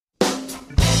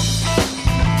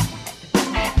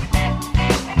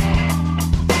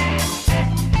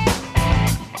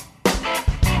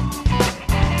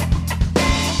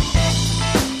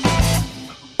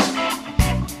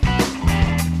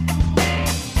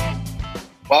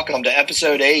Welcome to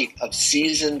episode 8 of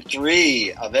season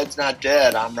 3 of Ed's Not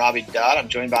Dead. I'm Robbie Dodd. I'm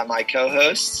joined by my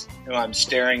co-hosts, who I'm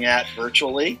staring at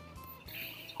virtually.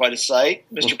 It's quite a sight.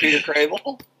 Mr. Peter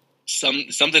Crable.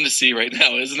 Something to see right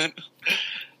now, isn't it?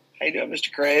 How you doing,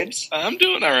 Mr. Krabs? I'm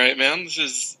doing all right, man. This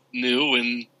is new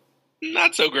and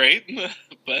not so great,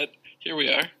 but here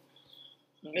we are.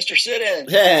 Mr. Sit-In.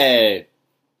 Hey,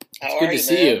 How it's are good to you,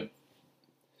 see man? you.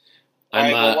 All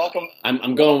right, well, welcome.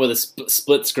 I'm going with a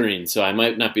split screen, so I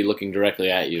might not be looking directly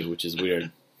at you, which is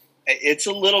weird. It's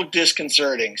a little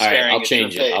disconcerting All right, staring I'll at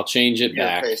change your it. face. I'll change it your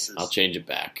back. faces. I'll change it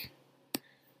back.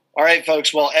 All right,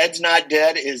 folks. Well, Ed's Not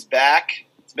Dead is back.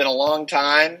 It's been a long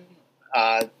time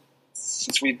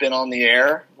since we've been on the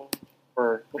air.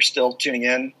 We're still tuning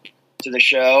in to the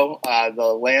show.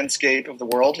 The landscape of the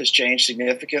world has changed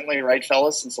significantly, right,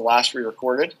 fellas, since the last we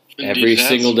recorded. Every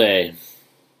single day.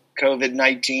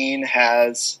 COVID-19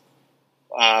 has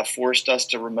forced us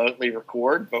to remotely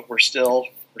record, but we're still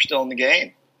in the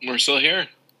game. We're still here.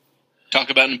 Talk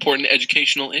about important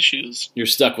educational issues. You're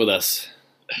stuck with us.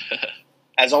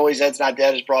 As always, Ed's Not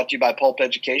Dead is brought to you by Pulp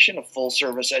Education, a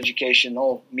full-service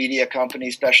educational media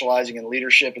company specializing in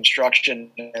leadership,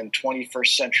 instruction, and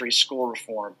 21st century school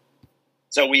reform.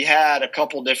 So we had a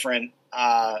couple different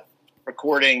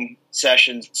recording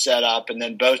sessions set up, and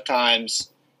then both times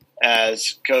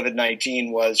as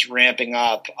COVID-19 was ramping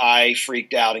up, I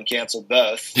freaked out and canceled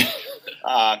both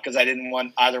because I didn't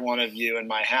want either one of you in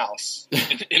my house.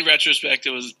 In retrospect,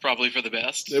 it was probably for the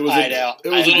best. It was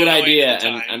a good idea,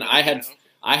 and I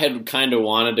had kind of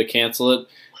wanted to cancel it,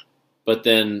 but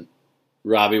then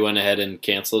Robbie went ahead and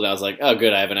canceled it. I was like, oh,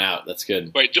 good, I have an out. That's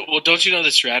good. Right. Well, don't you know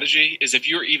the strategy is if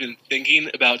you're even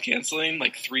thinking about canceling,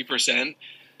 like 3%,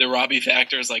 the Robbie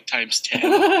factor is like times 10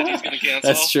 that he's going to cancel.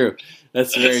 That's true.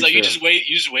 That's very so true. You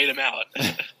just wait him out.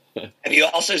 Have you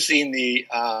also seen the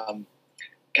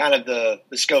kind of the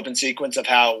scope and sequence of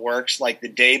how it works? Like the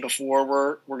day before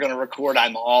we're going to record,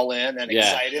 I'm all in and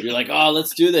excited. You're like, oh,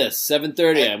 let's do this.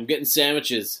 7:30. I'm getting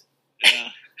sandwiches. Yeah.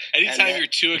 Anytime you're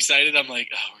too excited, I'm like,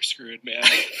 oh, we're screwed, man.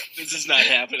 This is not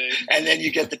happening. And then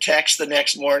you get the text the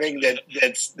next morning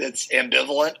that's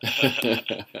ambivalent.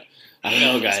 I don't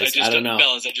know, guys. I don't know.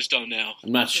 Fellas, I just don't know.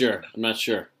 I'm not sure.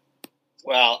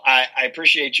 Well, I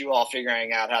appreciate you all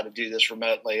figuring out how to do this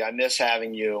remotely. I miss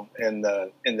having you in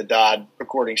the Dodd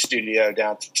recording studio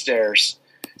downstairs.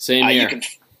 Same here.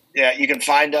 You can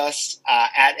find us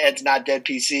at Ed's Not Dead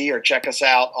PC or check us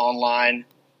out online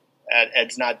at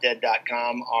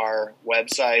edsnotdead.com, our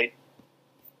website.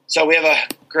 So we have a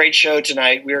great show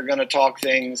tonight. We are going to talk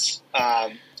things,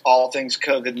 all things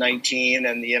COVID-19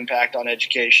 and the impact on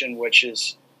education, which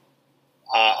is,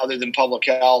 other than public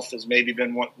health, has maybe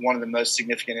been one of the most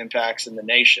significant impacts in the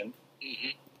nation.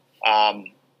 Mm-hmm.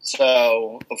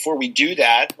 So before we do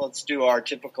that, let's do our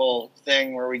typical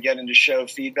thing where we get into show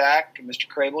feedback. Mr.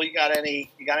 Crable, you got any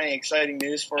exciting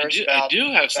news for us? I do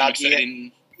have some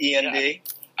exciting END. Yeah.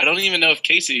 I don't even know if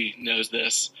Casey knows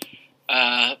this,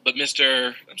 but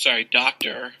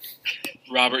Dr.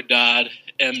 Robert Dodd,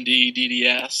 MD,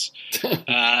 DDS,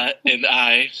 and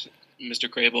I, Mr.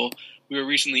 Crable, we were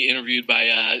recently interviewed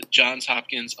by Johns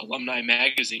Hopkins Alumni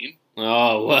Magazine.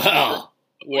 Oh, wow.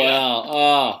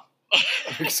 Wow. Oh,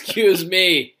 excuse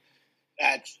me.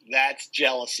 That's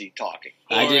jealousy talking.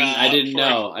 I didn't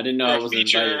know. I wasn't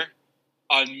invited.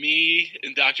 On me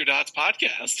and Dr. Dodd's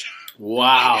podcast.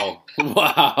 Wow.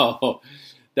 Wow.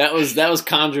 That was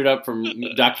conjured up from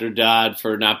Dr. Dodd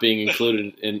for not being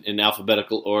included in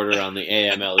alphabetical order on the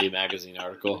AMLE magazine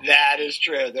article. That is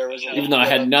true. There was even though I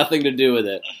had nothing to do with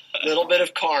it. A little bit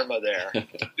of karma there.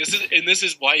 This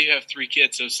is why you have 3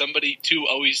 kids, so two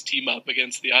always team up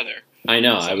against the other. I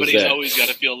know. Somebody's always got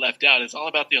to feel left out. It's all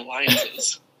about the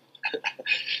alliances.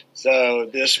 So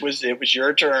it was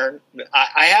your turn.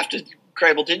 I have to,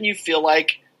 Crable, didn't you feel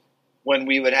like when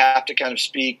we would have to kind of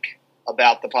speak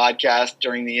about the podcast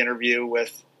during the interview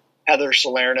with Heather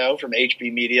Salerno from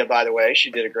HB Media, by the way,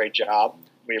 she did a great job.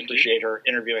 We appreciate her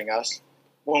interviewing us.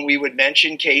 When we would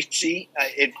mention Casey,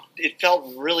 it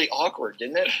felt really awkward,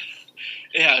 didn't it?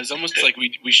 Yeah, it was almost like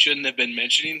we shouldn't have been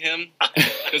mentioning him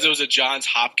because it was a Johns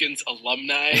Hopkins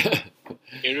alumni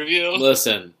interview.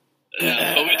 Listen.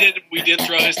 But we did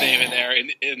throw his name in there,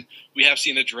 and we have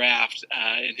seen a draft,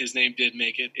 and his name did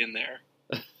make it in there.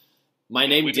 My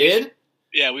name did?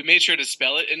 Yeah, we made sure to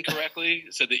spell it incorrectly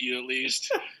so that you at least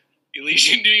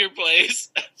you knew your place.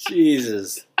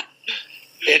 Jesus.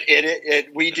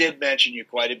 We did mention you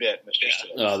quite a bit, Mr.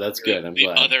 Stokes. Oh, that's good. I'm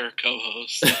glad. The other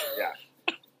co-host.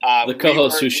 Yeah. The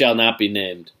co-host who shall not be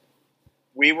named.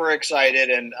 We were excited,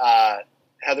 and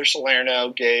Heather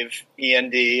Salerno gave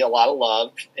END a lot of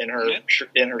love in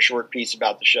her short piece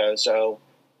about the show. So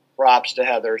props to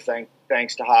Heather.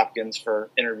 Thanks to Hopkins for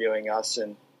interviewing us.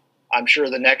 And I'm sure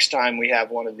the next time we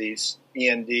have one of these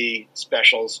END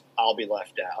specials, I'll be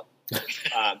left out.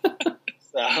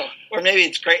 Or maybe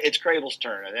it's Crable's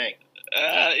turn, I think.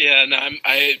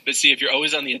 But see, if you're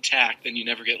always on the attack, then you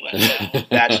never get left out.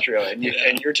 That's true, and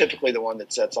you're typically the one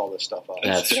that sets all this stuff up.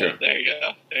 That's true. There you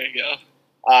go.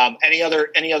 Any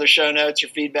other show notes or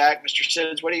feedback, Mr.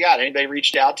 Sids? What do you got? Anybody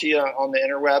reached out to you on the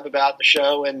interweb about the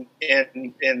show and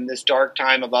in this dark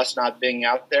time of us not being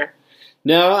out there?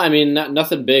 No, I mean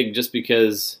nothing big. Just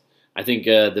because I think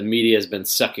the media has been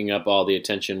sucking up all the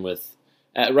attention with,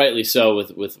 rightly so,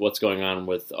 with what's going on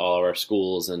with all of our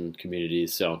schools and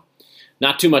communities. So.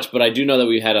 Not too much, but I do know that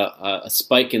we had a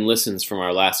spike in listens from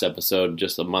our last episode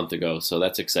just a month ago, so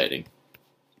that's exciting.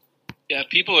 Yeah,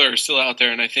 people are still out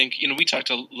there, and I think, we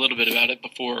talked a little bit about it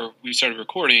before we started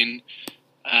recording.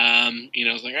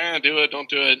 It's like, do it, don't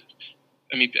do it.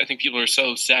 I mean, I think people are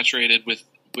so saturated with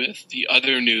the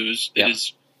other news that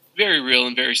is very real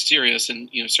and very serious,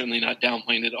 and, certainly not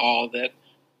downplaying at all that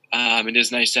it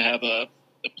is nice to have a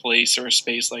place or a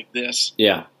space like this.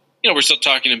 Yeah. We're still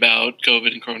talking about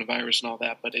COVID and coronavirus and all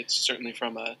that, but it's certainly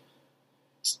from a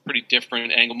pretty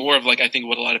different angle. More of I think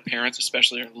what a lot of parents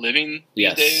especially are living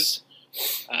these days.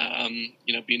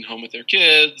 Being home with their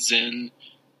kids and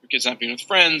their kids not being with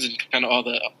friends and kind of all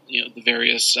the, the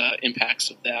various impacts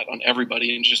of that on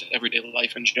everybody and just everyday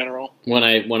life in general. When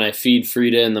I feed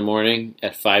Frida in the morning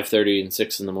at 5:30 and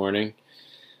 6 in the morning,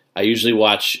 I usually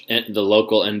watch the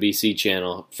local NBC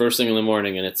channel first thing in the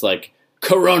morning, and it's like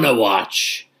Corona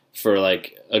Watch for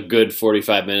a good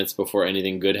 45 minutes before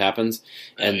anything good happens.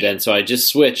 And then so I just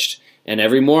switched, and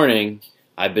every morning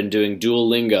I've been doing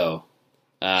Duolingo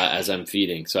as I'm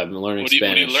feeding. So I've been learning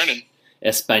Spanish. What are you learning?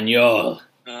 Español.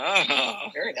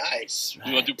 Oh. Very nice.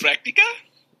 You want to do practica?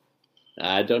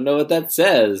 I don't know what that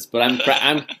says, but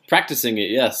I'm practicing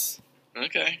it, yes.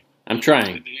 Okay. I'm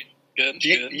trying. Good.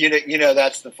 You know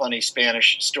that's the funny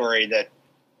Spanish story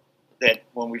that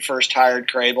when we first hired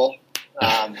Crable,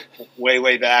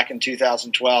 way back in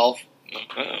 2012,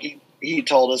 he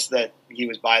told us that he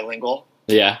was bilingual.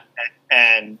 Yeah.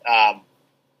 And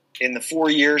in the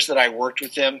 4 years that I worked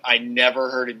with him, I never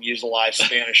heard him use live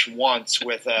Spanish once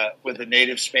with a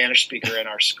native Spanish speaker in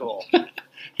our school.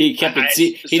 He kept it.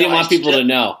 He didn't want people to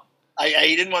know.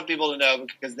 He didn't want people to know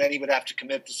because then he would have to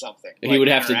commit to something. He would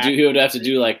have to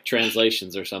do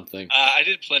translations or something. I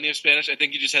did plenty of Spanish. I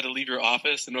think you just had to leave your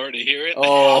office in order to hear it.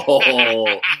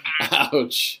 Oh,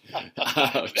 ouch!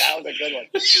 That was a good one.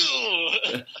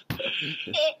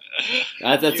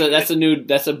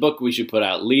 That's a book we should put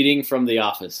out. Leading from the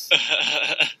Office.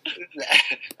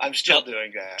 I'm still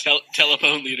doing that.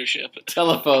 Telephone leadership.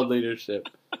 Telephone leadership.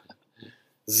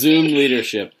 Zoom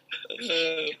leadership.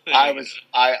 I was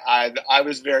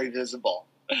very visible.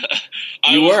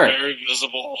 I was very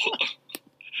visible.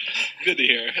 Good to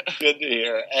hear. Good to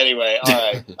hear. Anyway,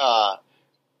 all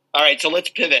right. So let's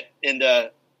pivot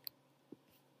into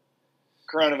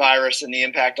coronavirus and the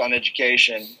impact on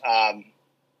education.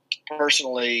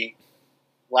 Personally,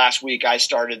 last week I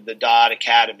started the Dodd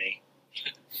Academy,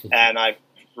 and I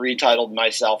retitled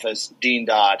myself as Dean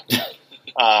Dodd.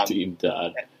 Dean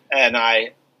Dodd. And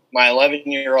my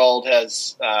 11-year-old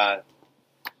has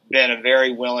been a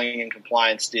very willing and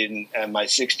compliant student, and my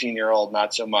 16-year-old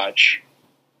not so much.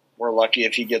 We're lucky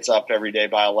if he gets up every day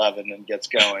by 11 and gets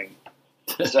going.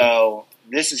 So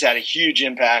this has had a huge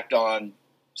impact on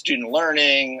student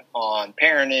learning, on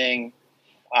parenting.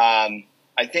 I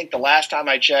think the last time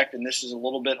I checked, and this is a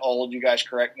little bit old, you guys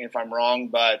correct me if I'm wrong,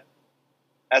 but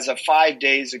as of 5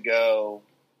 days ago,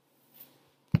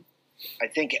 I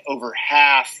think over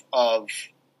half of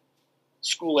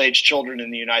school-age children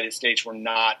in the United States were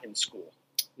not in school.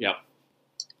 Yep.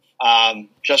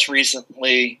 Just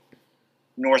recently,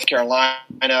 North Carolina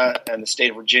and the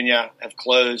state of Virginia have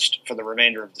closed for the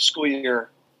remainder of the school year.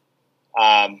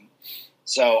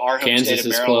 So our home Kansas state of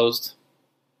is Maryland, closed.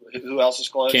 Who else is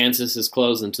closed? Kansas is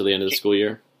closed until the end of the school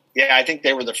year. Yeah, I think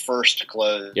they were the first to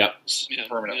close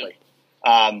permanently.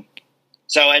 Yeah.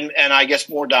 So I guess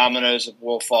more dominoes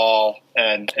will fall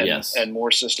and Yes. and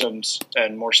more systems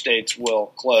and more states will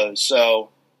close. So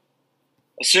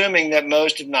assuming that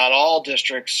most, if not all,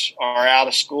 districts are out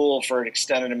of school for an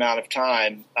extended amount of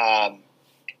time,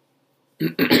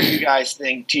 do you guys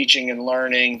think teaching and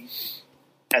learning,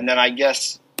 and then I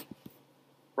guess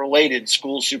related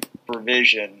school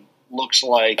supervision looks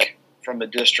like from a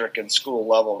district and school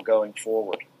level going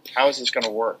forward? How is this going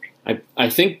to work? I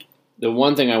think the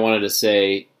one thing I wanted to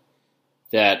say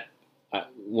that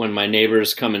when my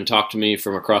neighbors come and talk to me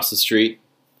from across the street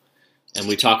and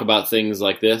we talk about things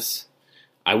like this,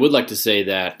 I would like to say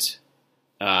that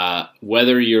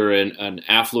whether you're in an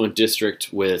affluent district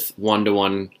with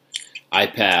one-to-one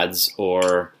iPads,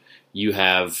 or you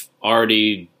have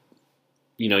already,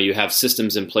 you have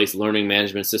systems in place, learning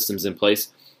management systems in place,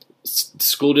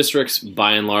 school districts,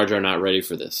 by and large, are not ready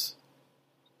for this.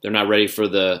 They're not ready for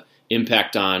the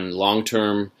impact on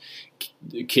long-term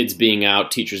kids being out,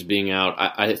 teachers being out.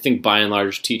 I think by and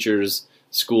large, teachers,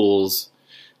 schools,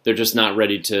 they're just not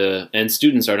ready to, and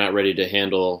students are not ready to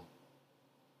handle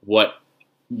what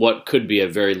could be a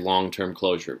very long-term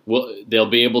closure. Well, they'll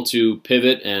be able to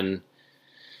pivot and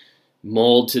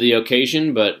mold to the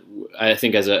occasion, but I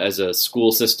think as a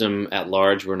school system at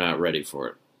large, we're not ready for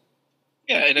it.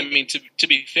 Yeah, and I mean, to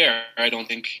be fair, I don't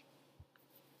think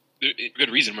good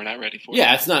reason we're not ready for it.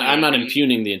 Yeah, it's not. I'm not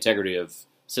impugning the integrity of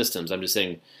systems. I'm just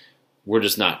saying we're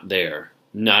just not there,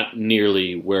 not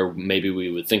nearly where maybe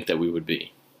we would think that we would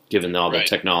be, given all the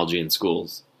technology in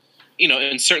schools.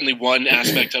 And certainly one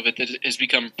aspect of it that has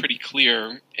become pretty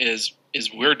clear is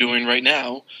we're doing right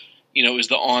now, is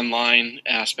the online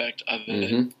aspect of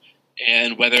it. Mm-hmm.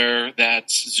 And whether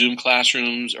that's Zoom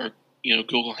classrooms or,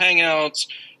 Google Hangouts,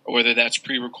 or whether that's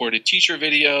pre-recorded teacher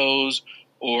videos,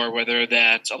 or whether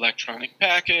that's electronic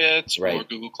packets or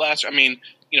Google Classroom. I mean,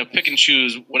 pick and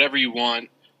choose whatever you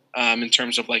want in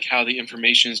terms of like how the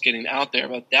information is getting out there,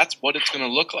 but that's what it's going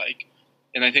to look like.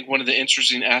 And I think one of the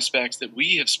interesting aspects that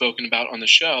we have spoken about on the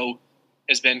show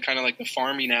has been kind of like the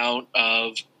farming out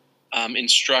of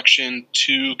instruction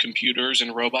to computers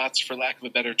and robots, for lack of a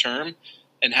better term,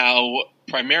 and how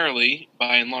primarily,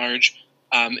 by and large,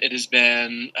 it has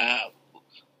been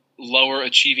lower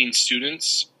achieving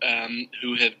students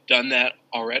who have done that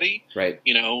already. Right.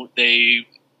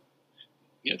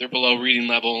 They're below reading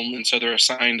level, and so they're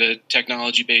assigned a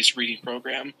technology-based reading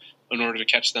program in order to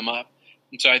catch them up.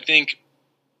 And so I think,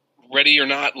 ready or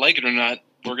not, like it or not,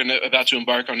 we're about to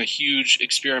embark on a huge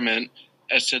experiment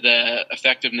as to the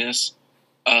effectiveness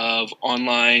of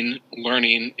online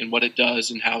learning and what it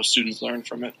does and how students learn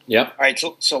from it. Yep. All right,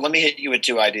 so let me hit you with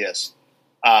two ideas.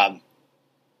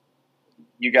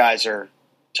 You guys are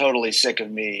totally sick of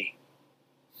me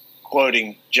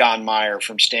quoting John Mayer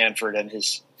from Stanford and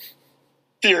his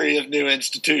theory of new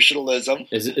institutionalism.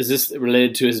 Is this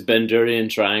related to his Bendurian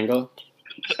triangle?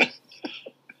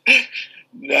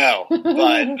 No,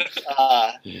 but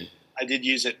I did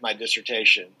use it in my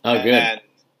dissertation. Oh, good. And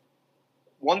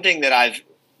one thing that I've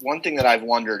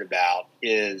wondered about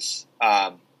is,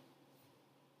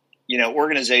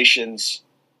 organizations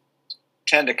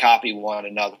tend to copy one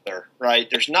another, right?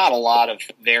 There's not a lot of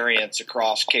variance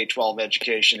across K-12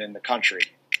 education in the country.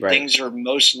 Right. Things are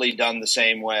mostly done the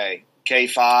same way,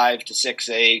 K-5 to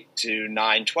 6-8 to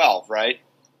 9-12, right?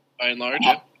 By and large,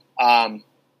 yeah.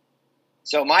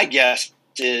 So my guess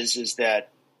is that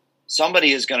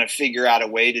somebody is going to figure out a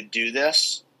way to do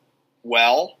this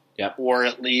well, or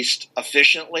at least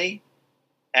efficiently,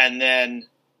 and then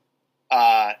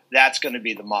that's going to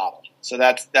be the model. So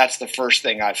that's the first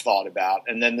thing I've thought about.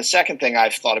 And then the second thing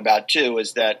I've thought about too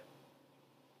is that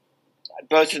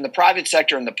both in the private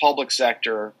sector and the public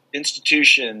sector,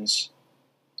 institutions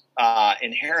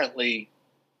inherently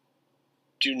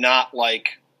do not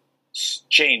like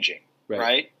changing,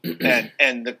 right?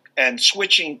 And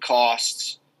switching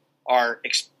costs are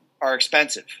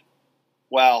expensive.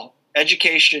 Well,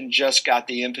 education just got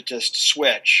the impetus to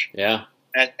switch. Yeah.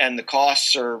 And the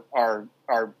costs are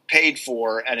paid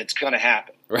for, and it's going to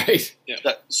happen. Right. Yeah.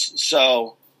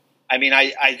 So, I mean,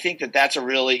 I think that's a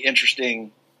really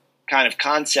interesting kind of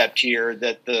concept here,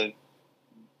 that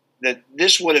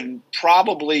this would have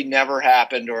probably never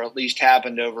happened, or at least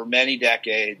happened over many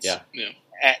decades. Yeah.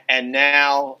 And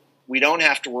now we don't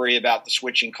have to worry about the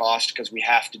switching cost because we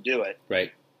have to do it.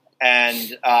 Right.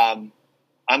 And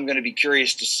I'm going to be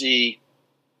curious to see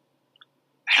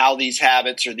how these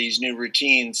habits or these new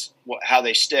routines, how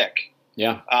they stick.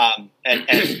 Yeah.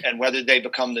 And whether they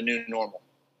become the new normal.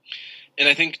 And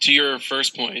I think to your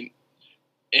first point,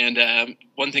 and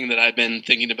one thing that I've been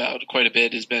thinking about quite a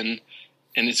bit has been,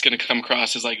 and it's going to come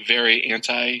across as like very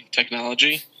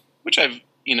anti-technology, which I've,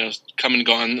 come and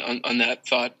gone on that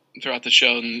thought throughout the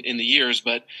show in the years,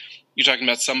 but you're talking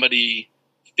about somebody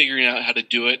figuring out how to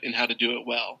do it and how to do it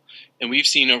well. And we've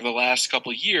seen over the last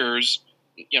couple of years,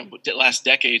 the last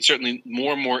decade, certainly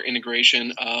more and more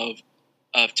integration of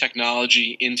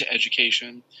technology into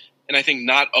education. And I think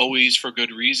not always for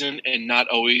good reason and not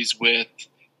always with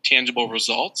tangible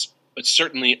results, but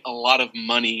certainly a lot of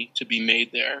money to be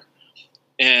made there.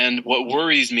 And what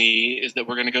worries me is that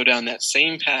we're going to go down that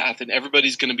same path and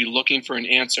everybody's going to be looking for an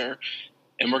answer,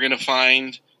 and we're going to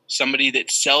find somebody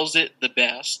that sells it the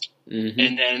best, mm-hmm.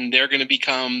 and then they're going to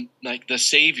become like the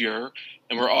savior,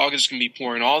 and we're all just going to be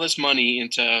pouring all this money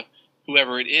into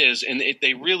whoever it is. And if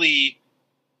they really,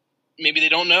 maybe they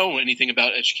don't know anything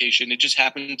about education. It just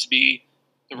happened to be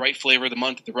the right flavor of the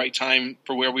month at the right time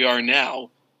for where we are now.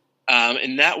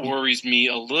 And that worries me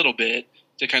a little bit,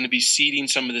 to kind of be ceding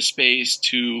some of the space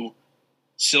to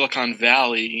Silicon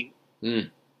Valley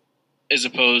as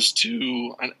opposed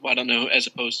to, I don't know, as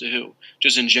opposed to who,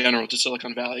 just in general to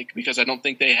Silicon Valley, because I don't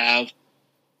think they have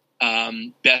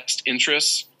best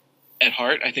interests at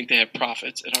heart. I think they have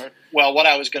profits at heart. Well, what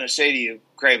I was going to say to you,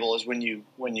 Crable, is when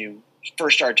you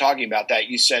first started talking about that,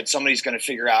 you said somebody's going to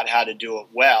figure out how to do it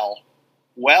well.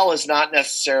 Well is not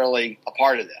necessarily a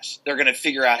part of this. They're going to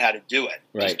figure out how to do it.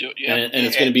 Right. Do it, yeah. And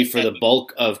it's going to be for the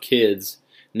bulk of kids,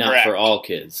 not Correct. for all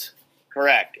kids.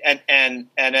 Correct. And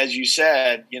as you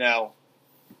said,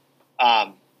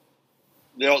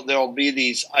 there'll be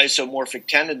these isomorphic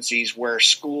tendencies where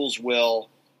schools will,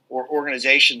 or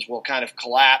organizations will, kind of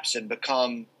collapse and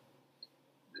become,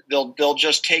 they'll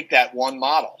just take that one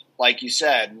model, like you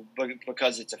said,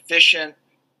 because it's efficient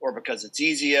or because it's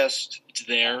easiest. It's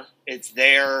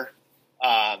there.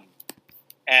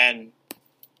 And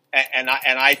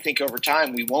I think over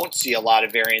time we won't see a lot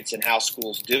of variance in how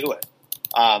schools do it.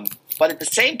 But at the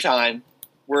same time,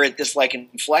 we're at this like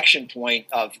inflection point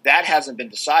of that hasn't been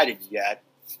decided yet.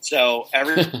 So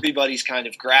everybody's kind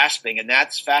of grasping, and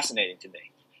that's fascinating to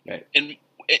me. Right.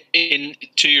 And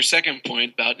to your second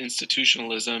point about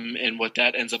institutionalism and what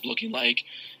that ends up looking like,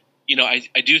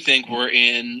 I do think we're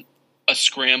in a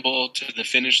scramble to the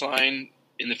finish line,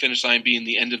 and the finish line being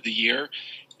the end of the year.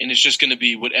 And it's just going to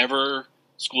be whatever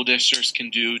school districts can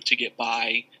do to get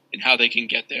by and how they can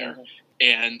get there.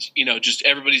 And, just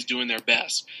everybody's doing their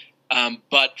best.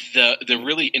 But the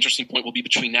really interesting point will be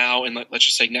between now and let's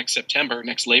just say next September,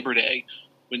 next Labor Day,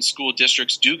 when school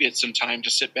districts do get some time to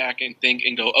sit back and think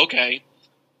and go, okay,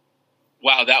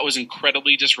 wow, that was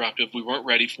incredibly disruptive. We weren't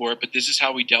ready for it, but this is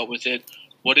how we dealt with it.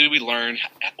 What did we learn?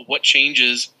 What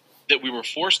changes that we were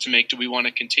forced to make do we want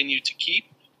to continue to keep?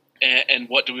 And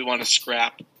what do we want to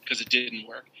scrap because it didn't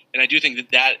work? And I do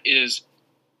think that is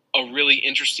a really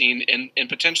interesting and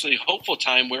potentially hopeful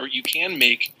time where you can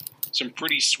make some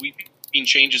pretty sweeping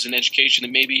changes in education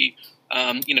that maybe,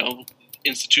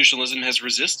 institutionalism has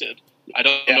resisted. I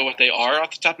don't know what they are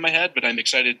off the top of my head, but I'm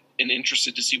excited and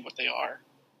interested to see what they are.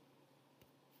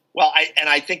 Well,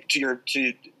 I think to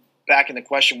back in the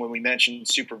question when we mentioned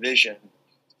supervision,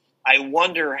 I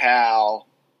wonder how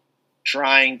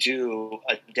trying to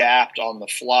adapt on the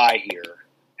fly here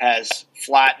has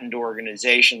flattened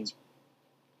organizations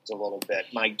a little bit.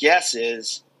 My guess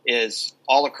is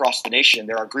all across the nation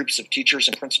there are groups of teachers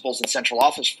and principals and central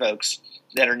office folks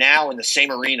that are now in the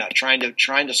same arena trying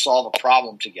to solve a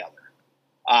problem together.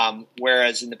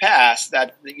 Whereas in the past,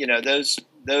 that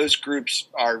those groups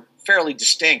are fairly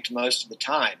distinct most of the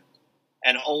time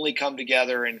and only come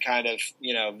together in kind of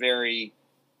very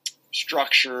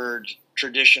structured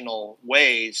traditional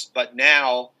ways. But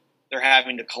now they're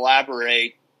having to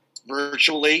collaborate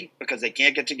virtually because they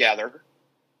can't get together.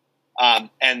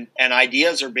 And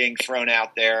ideas are being thrown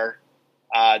out there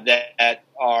that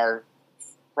are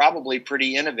probably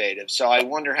pretty innovative. So I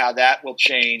wonder how that will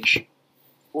change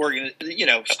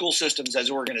school systems as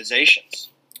organizations,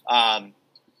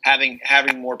 having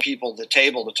more people at the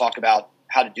table to talk about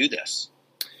how to do this.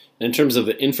 In terms of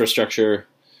the infrastructure,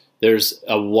 there's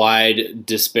a wide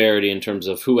disparity in terms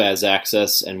of who has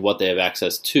access and what they have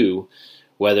access to,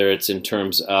 whether it's in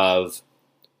terms of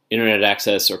internet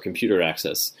access or computer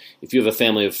access. If you have a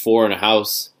family of 4 in a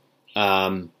house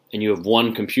and you have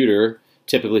one computer,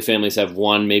 typically families have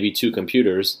 1, maybe 2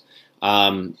 computers,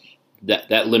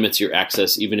 that limits your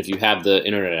access even if you have the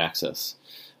internet access.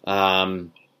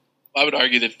 I would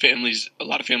argue that a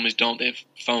lot of families don't. They have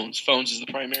phones. Phones is the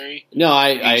primary. No,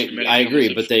 I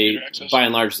agree, but by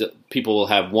and large, people will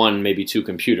have 1, maybe 2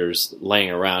 computers laying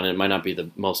around, and it might not be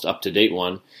the most up-to-date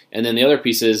one. And then the other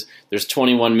piece is there's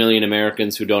 21 million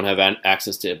Americans who don't have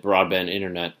access to broadband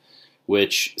internet,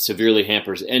 which severely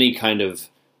hampers any kind of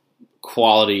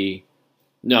quality.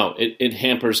 No, it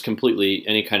hampers completely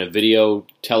any kind of video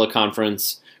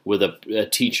teleconference with a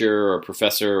teacher or a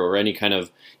professor or any kind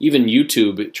of, even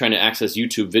YouTube, trying to access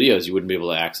YouTube videos you wouldn't be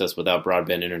able to access without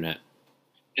broadband internet.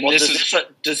 Well,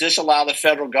 does this allow the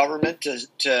federal government to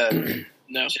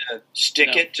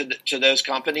stick it to those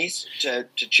companies to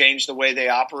change the way they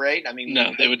operate? I mean,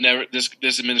 no, they would never.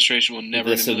 This administration will never.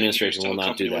 This administration will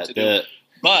not do that.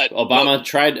 But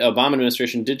Obama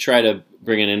administration did try to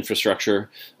bring in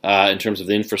infrastructure in terms of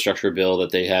the infrastructure bill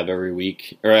that they have every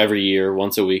week or every year,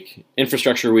 once a week,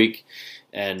 infrastructure week,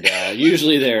 and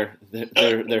usually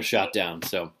they're shot down.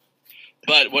 So,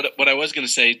 but what I was going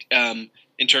to say, and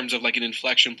in terms of like an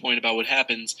inflection point about what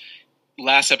happens.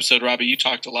 Last episode, Robbie, you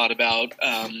talked a lot about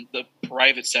the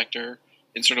private sector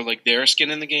and sort of like their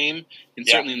skin in the game. And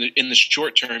certainly in the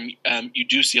short term, you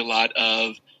do see a lot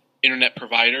of internet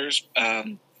providers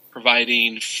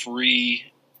providing free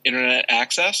internet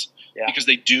access because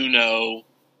they do know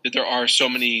that there are so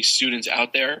many students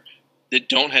out there that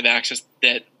don't have access,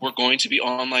 that we're going to be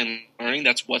online learning.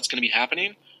 That's what's going to be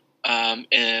happening.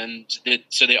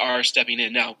 So they are stepping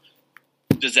in. Now,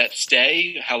 does that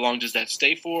stay? How long does that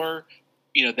stay for?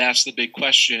 That's the big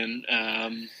question.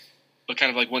 But kind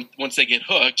of like once they get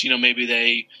hooked, maybe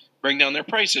they bring down their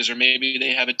prices, or maybe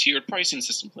they have a tiered pricing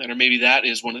system plan, or maybe that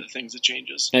is one of the things that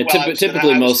changes. And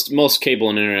typically, most cable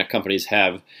and internet companies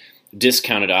have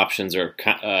discounted options or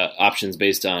options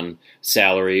based on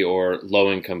salary or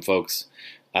low-income folks.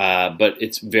 But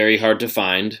it's very hard to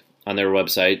find on their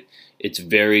website. It's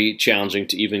very challenging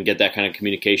to even get that kind of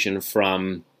communication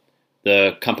from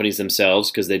the companies themselves,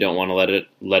 because they don't want to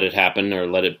let it happen or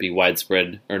let it be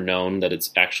widespread or known that it's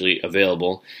actually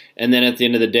available. And then at the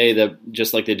end of the day,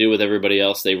 just like they do with everybody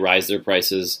else, they raise their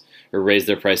prices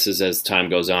as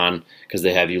time goes on, because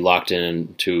they have you locked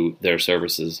into their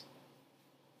services.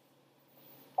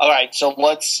 All right, so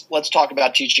let's talk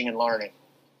about teaching and learning,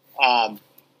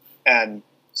 and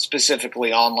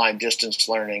specifically online distance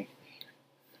learning.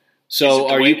 So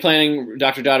are you planning,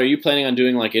 Dr. Dodd, on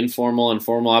doing like informal and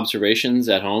formal observations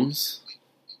at homes?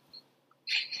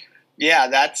 Yeah,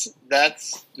 that's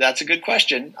a good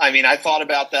question. I mean, I thought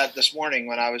about that this morning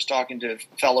when I was talking to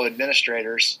fellow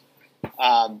administrators.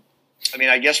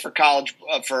 I guess for college,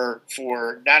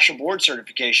 for national board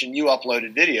certification, you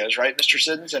uploaded videos, right, Mr.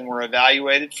 Siddons, and were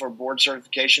evaluated for board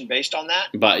certification based on that?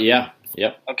 But yeah.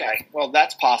 Yep. Okay. Well,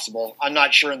 that's possible. I'm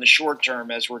not sure in the short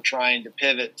term, as we're trying to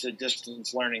pivot to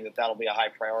distance learning, that'll be a high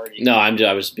priority. No,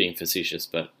 I was being facetious,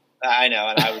 but I know,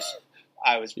 and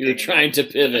I was. You were trying to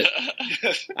pivot.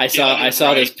 I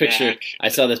saw this picture. Back. I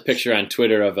saw this picture on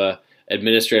Twitter of a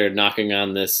administrator knocking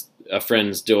on a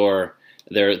friend's door,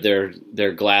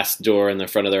 their glass door in the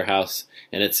front of their house,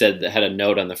 and it had a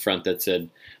note on the front that said,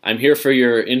 "I'm here for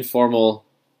your informal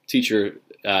teacher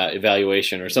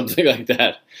evaluation," or something like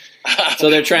that. So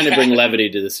they're trying to bring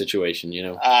levity to the situation,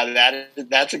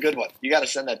 That's a good one. You got to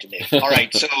send that to me. All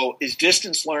right. So is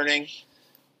distance learning,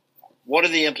 what are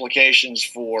the implications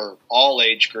for all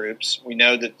age groups? We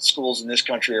know that schools in this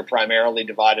country are primarily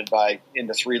divided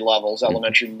into three levels: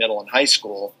 elementary, middle, and high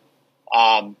school.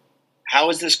 How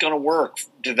is this going to work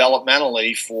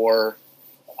developmentally for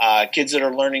kids that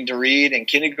are learning to read in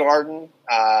kindergarten,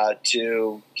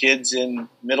 to kids in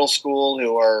middle school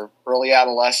who are early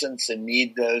adolescents and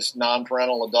need those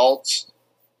non-parental adults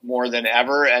more than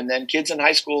ever, and then kids in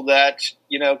high school that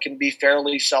can be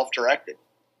fairly self-directed?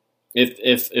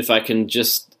 If I can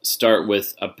just start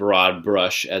with a broad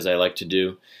brush, as I like to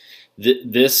do,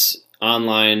 this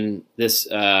urgent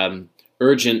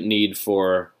need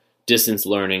for distance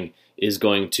learning is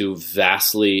going to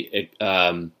vastly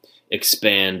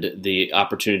expand the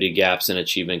opportunity gaps and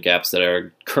achievement gaps that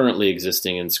are currently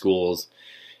existing in schools.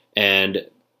 And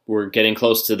we're getting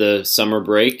close to the summer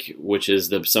break, which is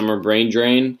the summer brain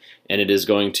drain, and it is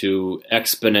going to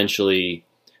exponentially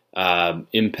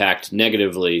impact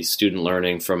negatively student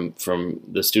learning from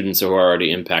the students who are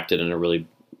already impacted in a really,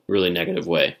 really negative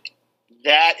way.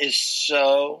 That is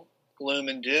so gloom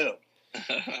and doom.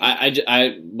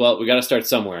 Well, we got to start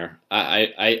somewhere.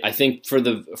 I think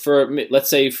let's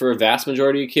say for a vast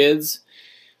majority of kids,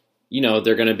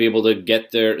 they're going to be able to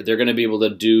they're going to be able to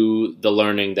do the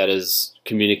learning that is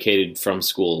communicated from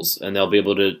schools, and they'll be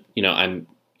able to, I'm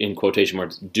in quotation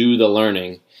marks, do the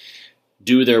learning,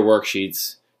 do their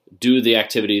worksheets, do the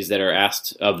activities that are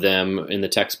asked of them in the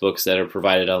textbooks that are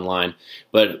provided online.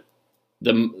 But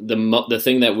the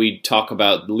thing that we talk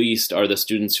about least are the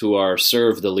students who are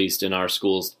served the least in our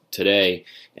schools today,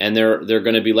 and they're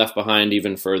going to be left behind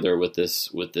even further with this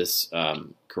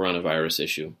coronavirus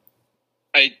issue.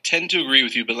 I tend to agree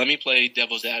with you, but let me play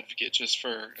devil's advocate just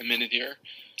for a minute here.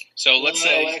 So let's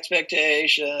say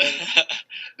expectation.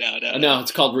 No,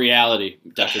 it's called reality,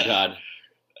 Dr. Dodd.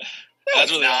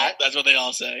 That's what they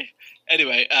all say.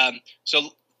 Anyway, so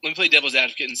let me play devil's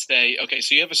advocate and say, okay,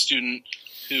 so you have a student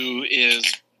who is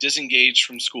disengaged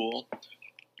from school,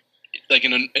 like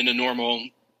in a normal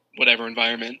whatever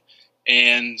environment,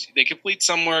 and they complete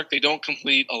some work, they don't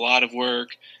complete a lot of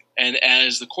work, and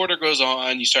as the quarter goes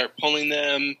on, you start pulling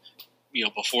them,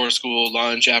 before school,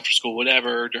 lunch, after school,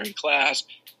 whatever, during class,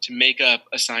 to make up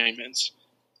assignments.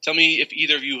 Tell me if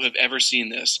either of you have ever seen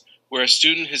this, where a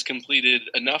student has completed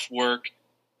enough work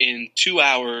in 2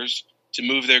 hours to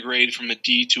move their grade from a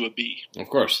D to a B. Of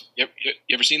course. You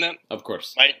ever seen that? Of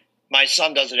course. My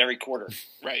son does it every quarter.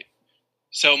 Right.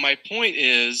 So my point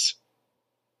is,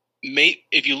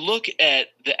 if you look at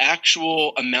the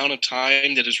actual amount of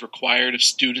time that is required of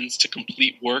students to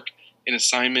complete work and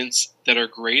assignments that are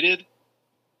graded,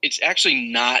 it's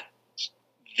actually not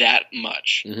that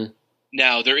much. Mm-hmm.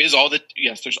 Now, there's all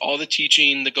the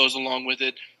teaching that goes along with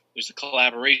it. There's the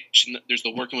collaboration. There's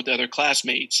the working with the other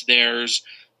classmates. There's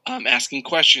asking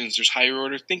questions. There's higher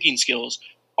order thinking skills.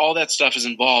 All that stuff is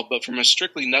involved. But from a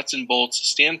strictly nuts and bolts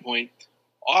standpoint,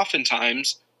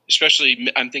 oftentimes, especially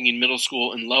I'm thinking middle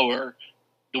school and lower,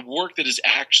 the work that is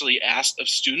actually asked of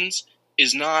students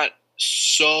is not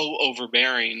so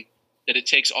overbearing that it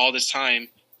takes all this time.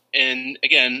 And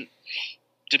again,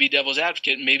 to be devil's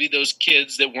advocate, maybe those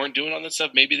kids that weren't doing all that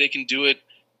stuff, maybe they can do it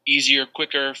easier,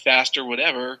 quicker, faster,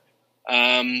 whatever,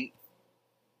 and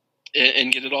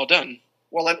get it all done.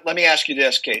 Well, let me ask you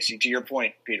this, Casey, to your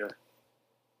point, Peter.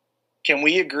 Can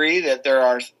we agree that there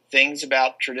are things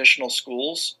about traditional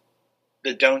schools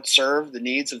that don't serve the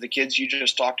needs of the kids you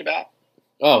just talked about?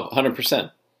 Oh,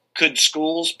 100%. Could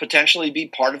schools potentially be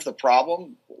part of the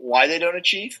problem why they don't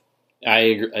achieve? I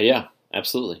agree. Yeah,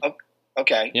 absolutely.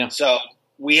 Okay. Yeah. So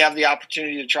we have the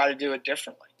opportunity to try to do it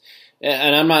differently.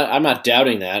 And I'm not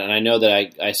doubting that. And I know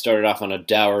that I started off on a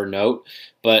dour note,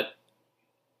 but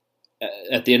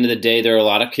at the end of the day, there are a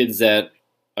lot of kids that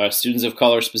are students of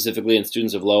color specifically and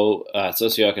students of low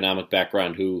socioeconomic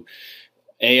background who,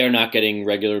 A, are not getting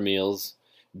regular meals,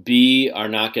 B, are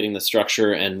not getting the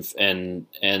structure and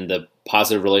the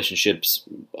positive relationships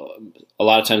a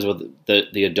lot of times with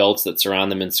the adults that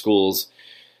surround them in schools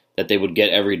that they would get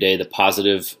every day, the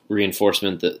positive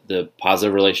reinforcement, the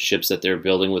positive relationships that they're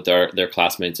building with their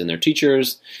classmates and their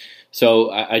teachers.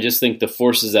 So I just think the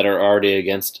forces that are already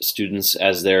against students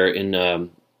as they're in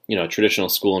a traditional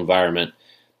school environment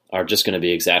are just going to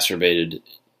be exacerbated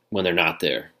when they're not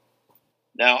there.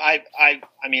 No, I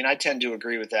tend to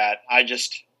agree with that.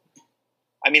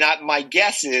 My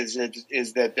guess is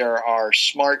that there are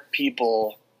smart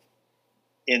people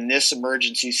in this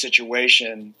emergency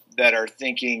situation that are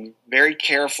thinking very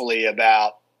carefully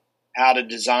about how to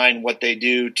design what they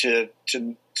do to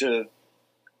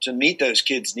meet those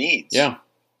kids' needs. Yeah.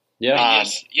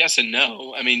 Yes and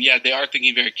no. I mean, yeah, they are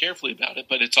thinking very carefully about it,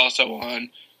 but it's also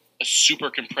on a super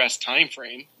compressed time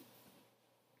frame.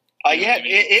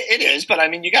 It is, but I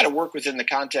mean, you got to work within the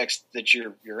context that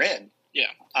you're in.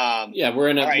 Yeah.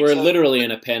 We're literally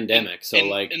in a pandemic.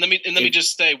 Let me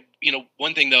just say,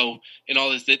 one thing though in all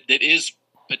this that is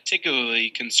particularly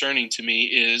concerning to me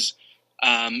is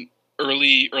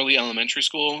early elementary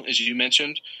school, as you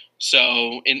mentioned.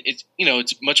 So, and it's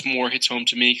much more hits home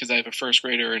to me because I have a first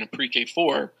grader and a pre-K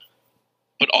 4.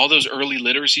 But all those early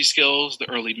literacy skills, the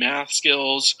early math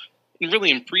skills, and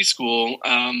really in preschool,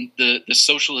 the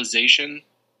socialization,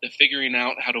 the figuring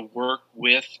out how to work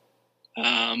with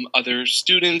other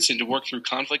students and to work through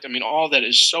conflict. I mean, all that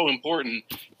is so important.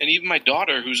 And even my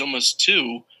daughter, who's almost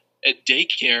 2, at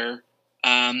daycare,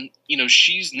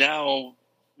 she's now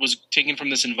was taken from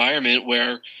this environment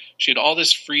where she had all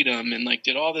this freedom and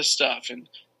did all this stuff and,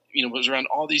 was around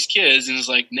all these kids. And it's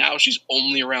now she's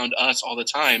only around us all the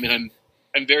time. And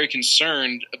I'm very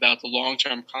concerned about the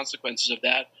long-term consequences of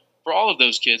that for all of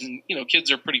those kids. And,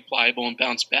 kids are pretty pliable and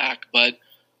bounce back, but,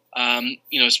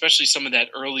 especially some of that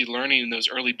early learning and those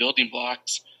early building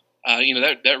blocks,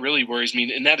 that really worries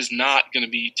me. And that is not going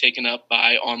to be taken up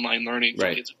by online learning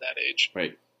for kids of that age.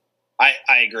 Right.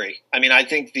 I agree. I mean, I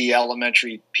think the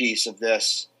elementary piece of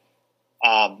this,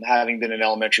 having been an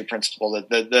elementary principal,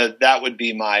 that would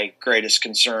be my greatest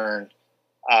concern.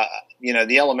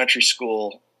 The elementary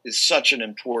school is such an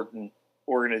important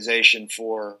organization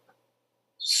for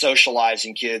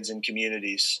socializing kids and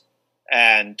communities,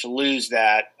 and to lose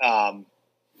that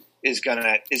is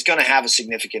gonna have a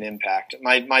significant impact.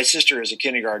 My sister is a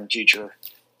kindergarten teacher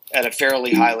at a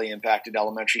fairly highly impacted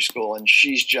elementary school, and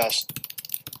she's just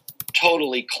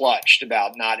totally clutched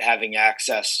about not having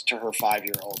access to her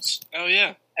 5-year-olds. Oh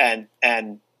yeah. And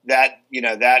that,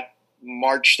 that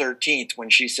March 13th, when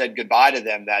she said goodbye to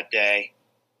them that day,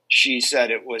 she said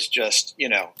it was just,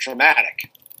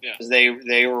 traumatic. Yeah.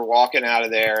 They were walking out of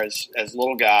there as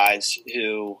little guys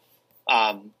who,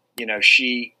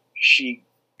 she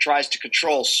tries to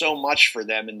control so much for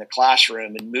them in the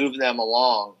classroom and move them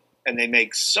along, and they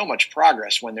make so much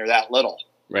progress when they're that little.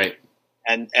 Right.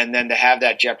 And then to have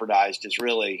that jeopardized is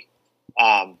really,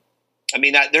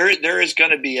 there is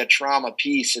going to be a trauma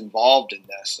piece involved in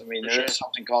this. I mean, there is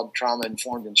something called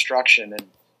trauma-informed instruction,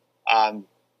 and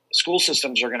school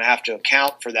systems are going to have to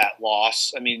account for that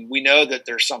loss. I mean, we know that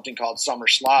there's something called summer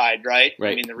slide, right?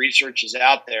 Right. I mean, the research is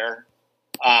out there.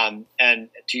 And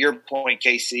to your point,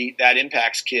 Casey, that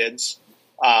impacts kids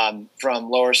from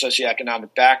lower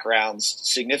socioeconomic backgrounds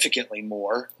significantly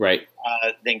more Right.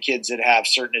 Than kids that have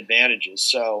certain advantages.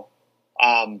 So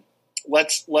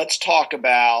let's talk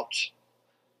about.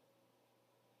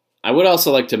 I would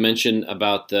also like to mention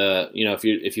about the,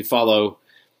 if you follow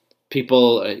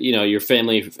people, your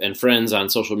family and friends on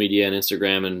social media and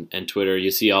Instagram and Twitter, you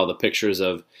see all the pictures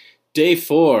of day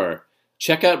 4.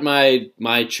 Check out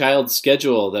my child's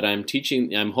schedule that I'm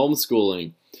teaching. I'm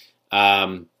homeschooling.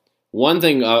 One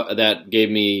thing that gave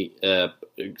me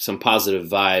some positive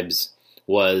vibes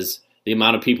was the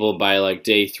amount of people by like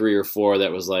day 3 or 4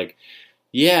 that was like,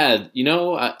 yeah,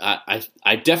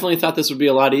 I definitely thought this would be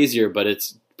a lot easier, but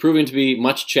it's proving to be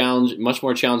much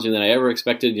more challenging than I ever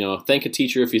expected. Thank a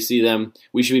teacher if you see them.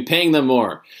 We should be paying them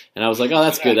more. And I was like, oh,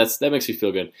 that's good. That makes me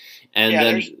feel good. And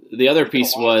then the other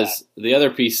piece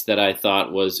that I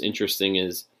thought was interesting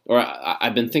is, or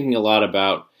I've been thinking a lot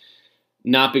about,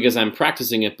 not because I'm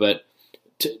practicing it, but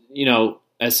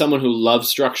as someone who loves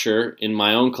structure in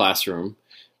my own classroom,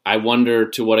 I wonder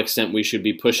to what extent we should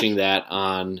be pushing that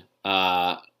on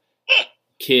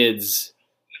kids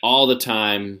all the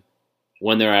time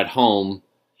when they're at home,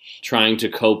 trying to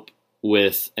cope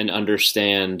with and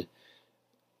understand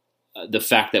the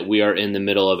fact that we are in the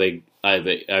middle of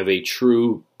a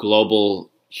true global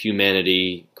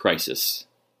humanity crisis.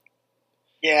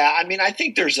 Yeah, I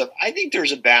think there's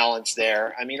a balance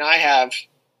there. I have,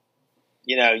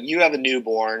 you have a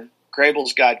newborn.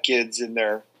 Crable's got kids in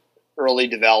their early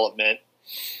development,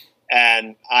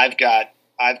 and I've got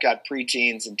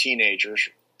preteens and teenagers,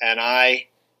 and my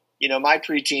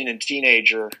preteen and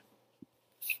teenager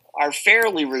are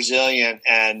fairly resilient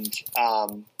and,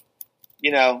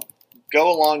 go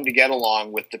along to get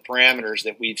along with the parameters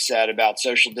that we've set about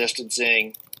social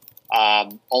distancing,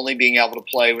 only being able to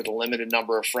play with a limited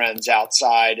number of friends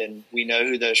outside. And we know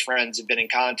who those friends have been in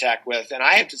contact with. And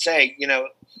I have to say,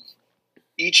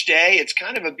 each day it's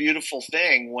kind of a beautiful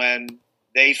thing when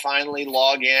they finally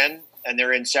log in and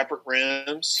they're in separate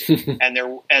rooms and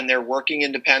they're working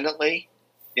independently.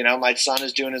 My son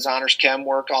is doing his honors chem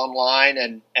work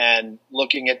online and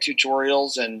looking at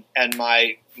tutorials, and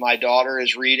my daughter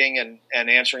is reading and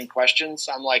answering questions.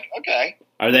 I'm like, okay.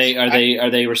 Are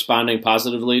they responding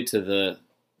positively to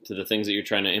the things that you're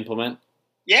trying to implement?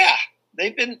 Yeah,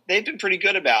 they've been pretty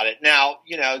good about it. Now,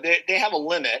 they have a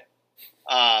limit.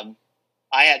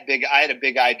 I had a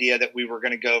big idea that we were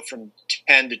going to go from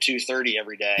 10 to 2:30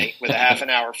 every day with a half an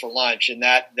hour for lunch, and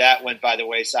that went by the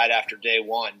wayside after day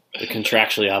 1. The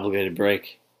contractually obligated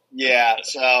break. Yeah.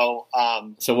 So.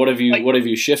 So what have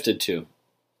you shifted to?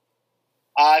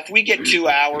 If we get 2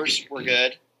 hours, we're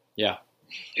good. Yeah.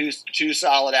 Two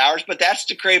solid hours, but that's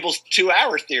to Crable's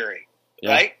 2-hour theory,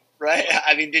 right? Right.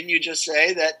 Didn't you just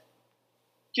say that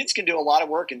kids can do a lot of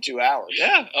work in 2 hours?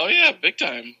 Yeah. Oh yeah. Big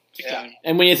time.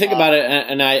 And when you think about it,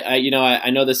 and I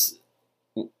know this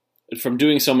from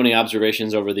doing so many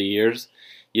observations over the years,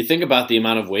 you think about the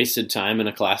amount of wasted time in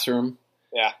a classroom.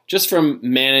 Yeah. Just from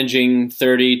managing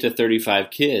 30 to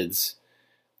 35 kids,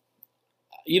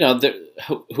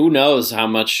 who knows how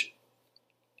much,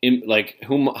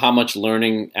 how much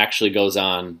learning actually goes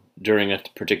on during a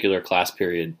particular class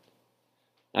period.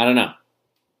 I don't know.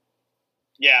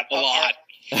 Yeah, a lot.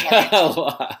 A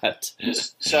lot.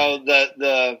 So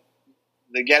the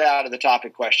get out of the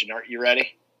topic question. Are you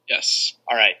ready? Yes.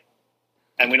 All right.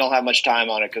 And we don't have much time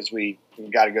on it because we've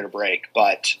got to go to break.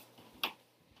 But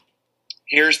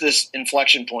here's this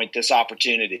inflection point, this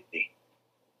opportunity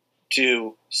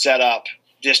to set up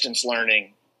distance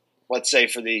learning, let's say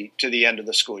to the end of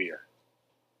the school year,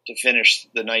 to finish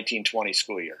the 1920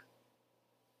 school year.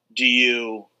 Do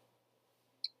you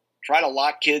try to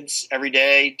lock kids every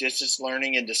day, distance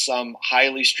learning, into some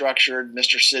highly structured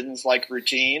Mr. Siddons-like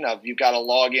routine of you've got to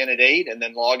log in at 8 and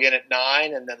then log in at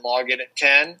 9 and then log in at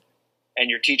 10 and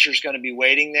your teacher's going to be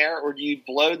waiting there? Or do you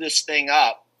blow this thing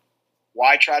up?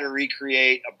 Why try to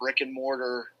recreate a brick and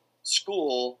mortar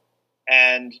school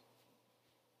and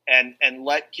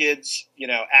let kids,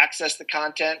 access the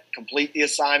content, complete the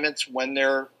assignments when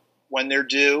they're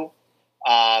due,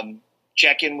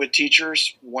 check in with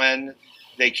teachers when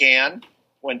they can,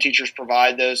 when teachers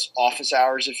provide those office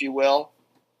hours, if you will?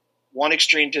 One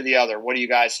extreme to the other. What do you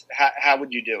guys? How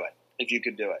would you do it if you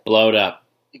could do it? Blow it up.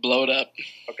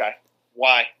 Okay.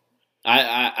 Why?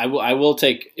 I will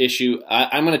take issue.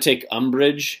 I'm going to take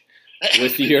umbrage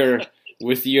with your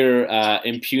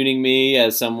impugning me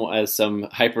as some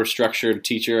hyper structured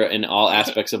teacher in all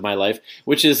aspects of my life,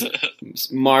 which is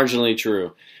marginally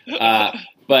true.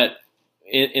 But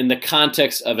in the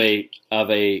context of a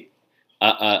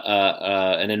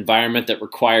an environment that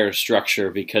requires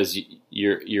structure because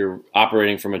you're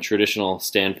operating from a traditional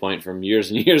standpoint from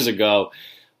years and years ago,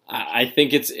 I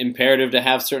think it's imperative to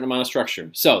have a certain amount of structure.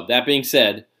 So that being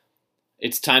said,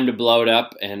 it's time to blow it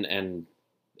up and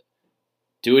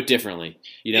do it differently.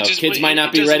 Kids might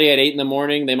not be ready at 8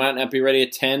 a.m. They might not be ready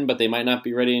at 10, but they might not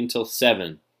be ready until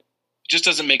 7. It just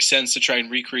doesn't make sense to try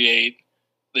and recreate,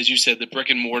 as you said, the brick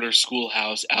and mortar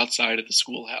schoolhouse outside of the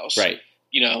schoolhouse. Right.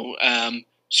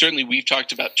 Certainly we've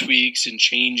talked about tweaks and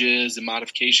changes and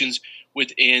modifications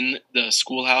within the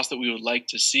schoolhouse that we would like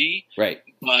to see. Right.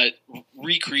 But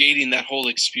recreating that whole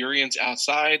experience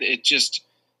outside,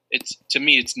 to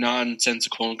me, it's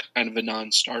nonsensical and kind of a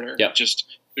non-starter. Yep.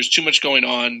 There's too much going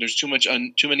on. There's too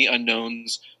many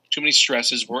unknowns, too many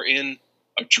stresses. We're in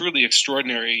a truly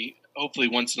extraordinary, hopefully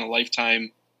once in a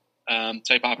lifetime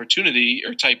type opportunity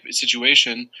or type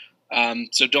situation.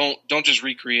 So don't just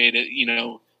recreate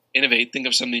it, innovate, think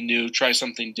of something new, try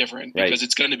something different, because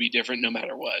It's going to be different no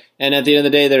matter what. And at the end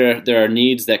of the day, there are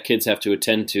needs that kids have to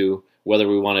attend to, whether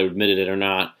we want to admit it or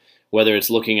not, whether it's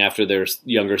looking after their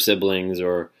younger siblings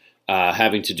or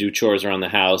having to do chores around the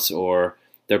house, or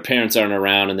their parents aren't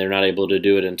around and they're not able to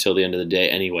do it until the end of the day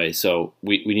anyway. So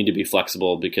we need to be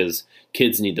flexible because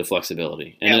kids need the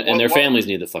flexibility and their families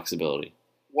need the flexibility.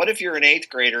 What if you're an 8th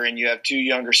grader and you have 2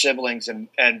 younger siblings and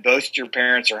both your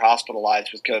parents are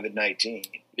hospitalized with COVID-19?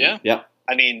 Yeah. Yep.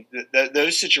 I mean,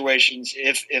 those situations,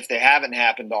 if they haven't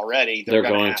happened already, they're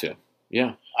going to.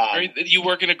 Yeah. You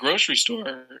work in a grocery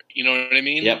store, you know what I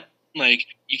mean? Yep. Like,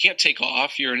 you can't take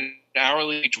off. You're an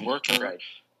hourly worker. Right.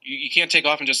 You can't take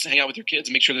off and just hang out with your kids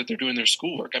and make sure that they're doing their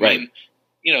schoolwork. I mean,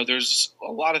 there's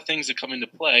a lot of things that come into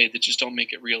play that just don't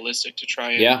make it realistic to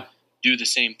try and do the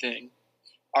same thing.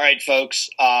 All right, folks,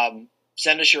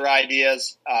 send us your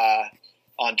ideas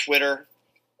on Twitter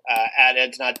at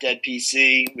Ed's Not Dead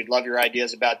PC. We'd love your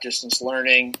ideas about distance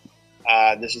learning.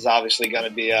 This is obviously going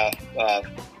to be a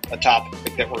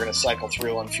topic that we're going to cycle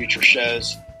through on future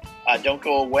shows. Don't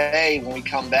go away. When we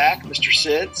come back, Mr.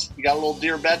 Sids, you got a little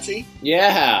Dear Betsy?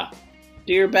 Yeah.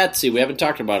 Dear Betsy. We haven't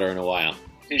talked about her in a while.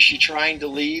 Is she trying to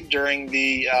lead during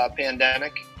the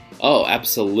pandemic? Oh,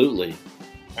 absolutely.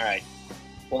 All right.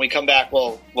 When we come back,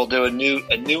 we'll do a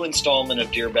new installment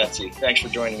of Dear Betsy. Thanks for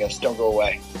joining us. Don't go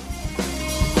away.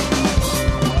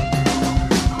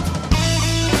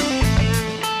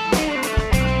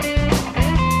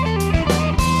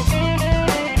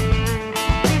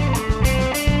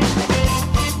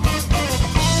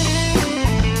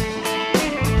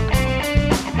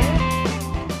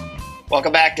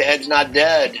 Welcome back to Ed's Not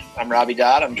Dead. I'm Robbie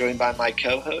Dodd. I'm joined by my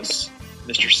co-hosts,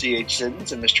 Mr. C.H.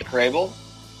 Siddons and Mr. Crable.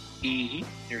 Mm-hmm.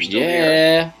 You're still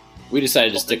here. We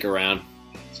decided to stick around.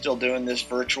 Still doing this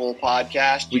virtual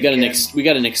podcast. We got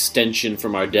an extension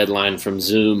from our deadline from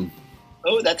Zoom.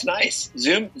 Oh, that's nice.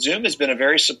 Zoom has been a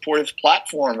very supportive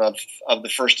platform of the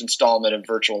first installment of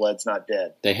Virtual Ed's Not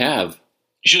Dead. They have.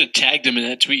 You should have tagged him in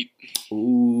that tweet.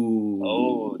 Ooh.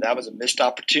 Oh, that was a missed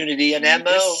opportunity in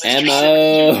MO.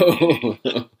 MO.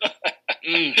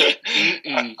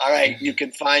 All right. You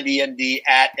can find END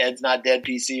at Ed's Not Dead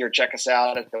PC or check us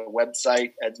out at the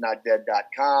website,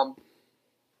 edsnotdead.com.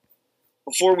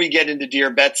 Before we get into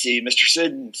Dear Betsy, Mr.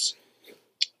 Siddons,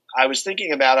 I was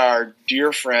thinking about our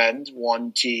dear friend,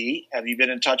 1T. Have you been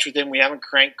in touch with him? We haven't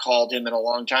crank called him in a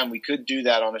long time. We could do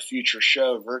that on a future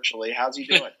show virtually. How's he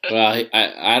doing? Well,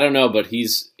 I don't know, but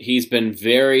he's been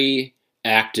very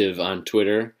active on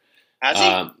Twitter. Has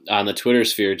he? On the Twitter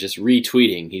sphere, just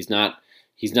retweeting. He's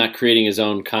not creating his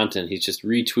own content. He's just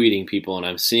retweeting people, and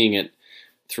I'm seeing it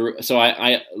through. So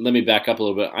I let me back up a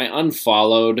little bit. I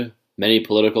unfollowed many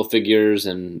political figures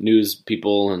and news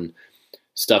people and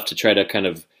stuff to try to kind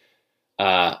of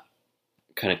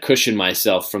cushion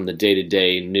myself from the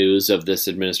day-to-day news of this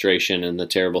administration and the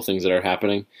terrible things that are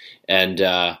happening. And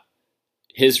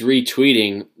his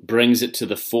retweeting brings it to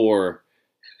the fore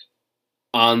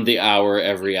on the hour,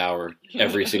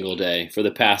 every single day for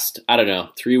the past,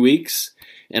 3 weeks.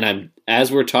 And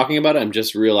as we're talking about it, I'm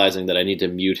just realizing that I need to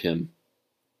mute him.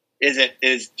 Do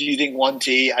you think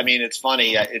 1T, I mean, it's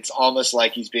funny. It's almost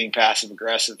like he's being passive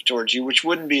aggressive towards you, which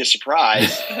wouldn't be a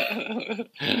surprise.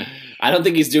 I don't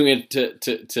think he's doing it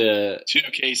to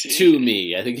Casey. To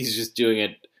me. I think he's just doing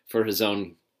it for his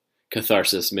own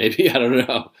catharsis, maybe. I don't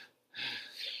know.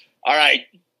 All right.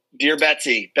 Dear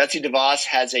Betsy, Betsy DeVos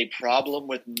has a problem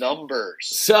with numbers.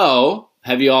 So,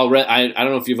 have you all read? I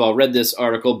don't know if you've all read this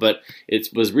article, but it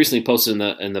was recently posted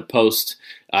in the Post,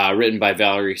 written by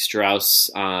Valerie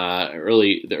Strauss, the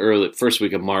early first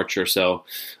week of March or so.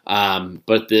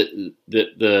 But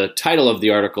the title of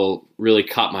the article really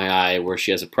caught my eye, where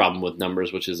she has a problem with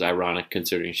numbers, which is ironic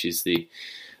considering she's the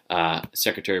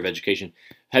Secretary of Education.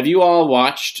 Have you all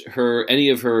watched any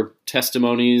of her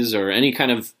testimonies or any kind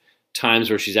of times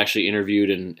where she's actually interviewed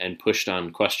and pushed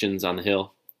on questions on the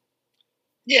Hill?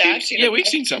 Yeah, I've seen we've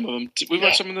seen some of them. We've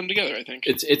watched some of them together, I think.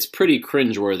 It's pretty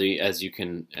cringeworthy, as you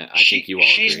can. I think you all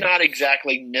She's agree. not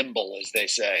exactly nimble, as they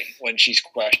say, when she's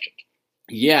questioned.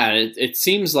 Yeah, it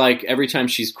seems like every time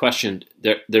she's questioned,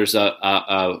 there's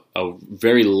a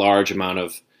very large amount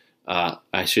of,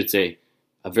 I should say,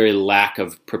 a very lack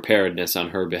of preparedness on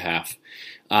her behalf.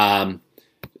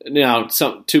 Now,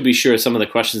 to be sure, some of the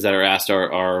questions that are asked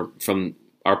are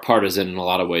partisan in a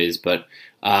lot of ways. But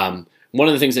one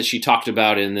of the things that she talked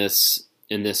about in this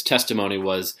testimony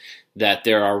was that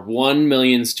there are 1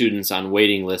 million students on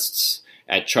waiting lists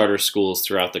at charter schools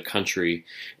throughout the country,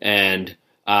 and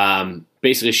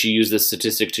basically she used this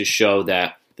statistic to show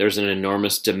that there's an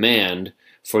enormous demand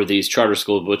for these charter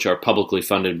schools, which are publicly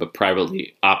funded but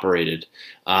privately operated.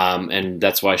 And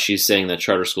that's why she's saying that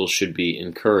charter schools should be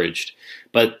encouraged.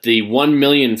 But the 1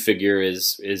 million figure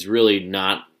is really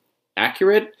not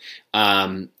accurate,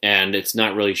 and it's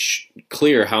not really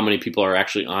clear how many people are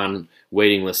actually on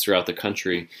waiting lists throughout the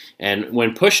country. And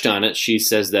when pushed on it, she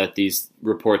says that these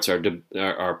reports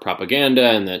are propaganda,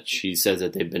 and that she says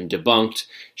that they've been debunked.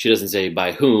 She doesn't say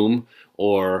by whom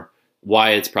or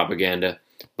why it's propaganda.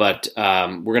 But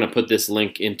we're going to put this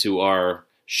link into our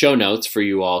show notes for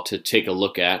you all to take a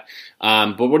look at.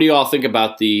 But what do you all think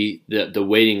about the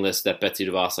waiting list that Betsy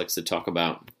DeVos likes to talk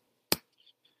about?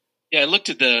 Yeah, I looked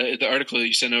at the article that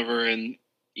you sent over, and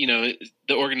the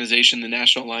organization, the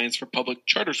National Alliance for Public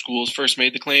Charter Schools, first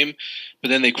made the claim, but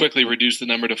then they quickly reduced the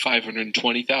number to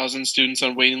 520,000 students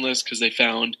on waiting lists because they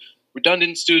found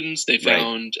redundant students. They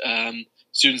found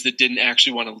students that didn't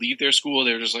actually want to leave their school.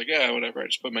 They were just like, yeah, whatever, I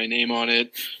just put my name on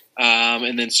it.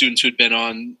 And then students who had been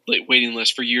on waiting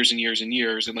lists for years and years and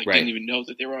years and didn't even know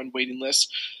that they were on waiting lists.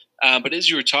 But as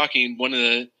you were talking, one of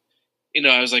the,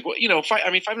 I was like, well,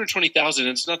 520,000,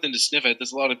 it's nothing to sniff at.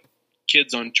 There's a lot of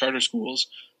kids on charter school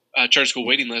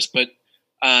waiting lists, but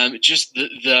just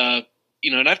the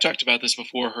and I've talked about this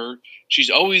before, she's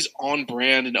always on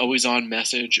brand and always on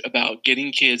message about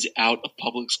getting kids out of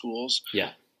public schools.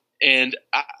 Yeah. And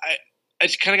I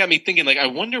just kind of got me thinking, I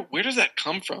wonder, where does that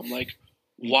come from?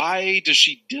 Why does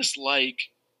she dislike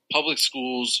public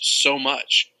schools so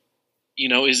much?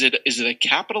 Is it a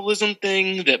capitalism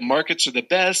thing that markets are the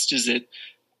best? Is it,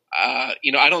 I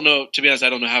don't know. To be honest,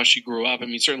 I don't know how she grew up. I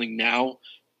mean, certainly now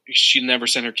she never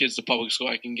sent her kids to public school.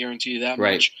 I can guarantee you that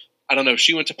much. I don't know if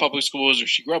she went to public schools or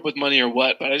she grew up with money or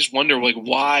what, but I just wonder,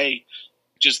 why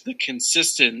just the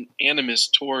consistent animus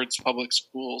towards public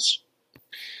schools?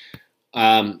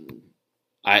 I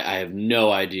have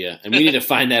no idea, and we need to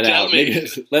find that out.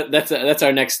 That's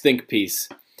our next think piece.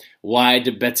 Why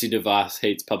did Betsy DeVos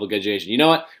hates public education? You know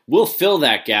what? We'll fill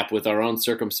that gap with our own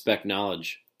circumspect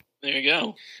knowledge. There you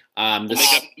go.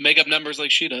 Make up numbers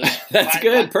like she does. That's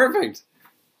good. Perfect.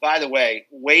 By the way,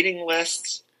 waiting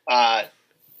lists, Mr.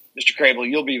 Crable,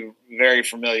 you'll be very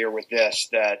familiar with this,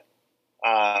 that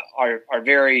our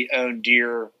very own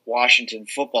dear Washington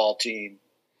football team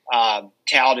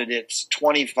touted its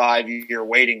 25-year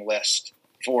waiting list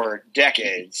for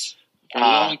decades. For a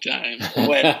long time.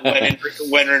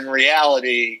 when in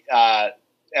reality, at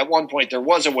one point there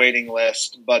was a waiting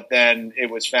list, but then it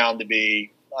was found to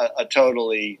be a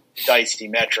totally dicey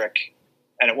metric,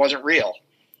 and it wasn't real.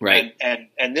 Right.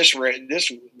 And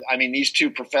these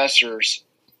two professors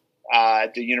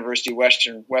at the University of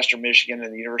Western Michigan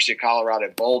and the University of Colorado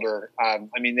at Boulder,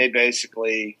 they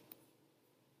basically,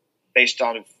 based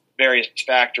on various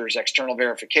factors, external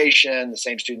verification, the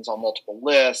same students on multiple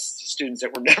lists, students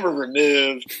that were never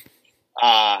removed,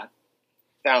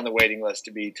 found the waiting list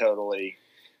to be totally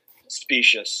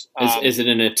specious. Is it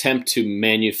an attempt to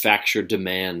manufacture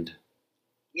demand?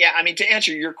 Yeah, to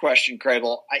answer your question,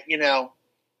 Crable, I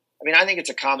think it's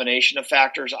a combination of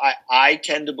factors. I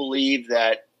tend to believe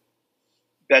that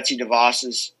Betsy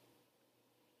DeVos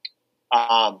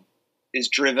is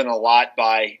driven a lot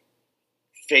by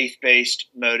faith-based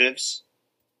motives.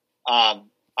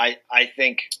 I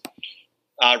think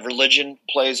religion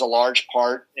plays a large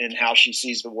part in how she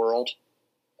sees the world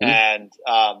and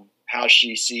how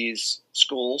she sees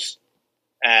schools.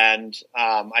 And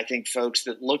I think folks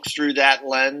that look through that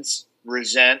lens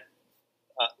resent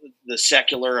the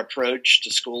secular approach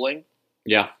to schooling.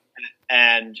 Yeah.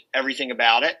 And everything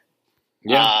about it.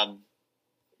 Yeah.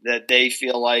 That they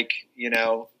feel like,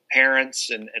 parents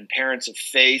and parents of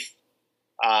faith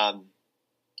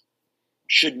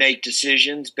should make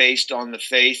decisions based on the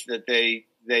faith that they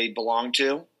belong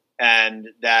to. And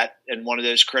one of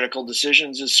those critical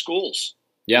decisions is schools.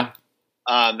 Yeah.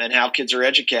 And how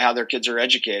their kids are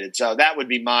educated. So that would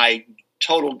be my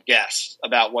total guess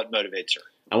about what motivates her.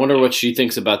 I wonder what she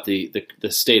thinks about the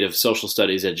state of social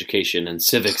studies education and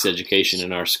civics education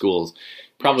in our schools.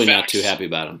 Probably not too happy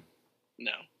about them.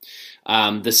 No.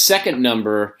 The second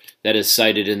number that is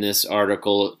cited in this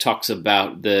article talks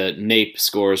about the NAEP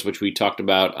scores, which we talked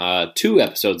about 2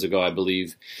 episodes ago, I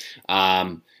believe.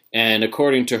 And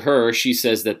according to her, she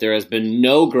says that there has been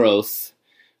no growth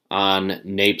on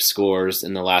NAEP scores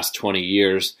in the last 20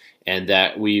 years, and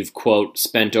that we've, quote,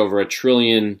 spent over $1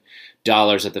 trillion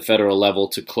at the federal level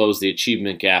to close the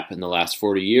achievement gap in the last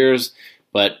 40 years,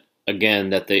 but again,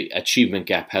 that the achievement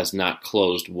gap has not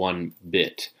closed one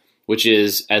bit, which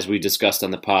is, as we discussed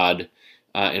on the pod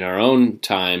in our own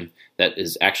time, that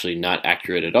is actually not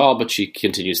accurate at all, but she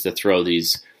continues to throw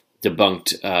these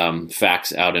debunked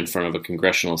facts out in front of a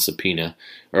congressional subpoena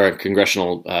or a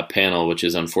congressional panel, which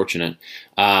is unfortunate.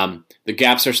 The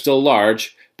gaps are still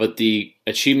large, but the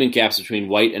achievement gaps between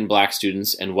white and black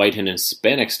students and white and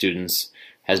Hispanic students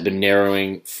has been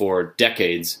narrowing for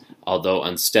decades, although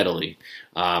unsteadily,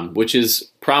 which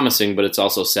is promising, but it's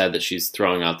also sad that she's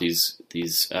throwing out these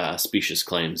specious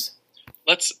claims.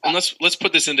 Let's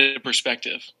put this into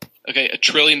perspective. Okay, $1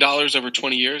 trillion over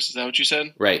 20 years. Is that what you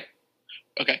said? Right.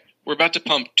 Okay, we're about to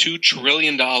pump $2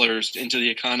 trillion into the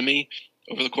economy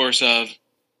over the course of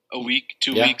a week,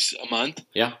 2 weeks, a month.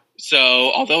 Yeah. So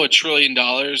although $1 trillion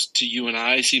to you and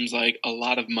I seems like a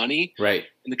lot of money, right,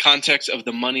 in the context of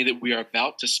the money that we are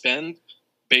about to spend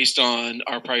based on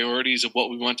our priorities of what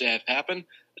we want to have happen, $1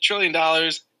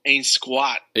 trillion ain't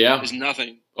squat. Yeah. Is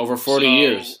nothing. Over 40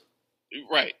 years.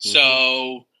 Right. Mm-hmm.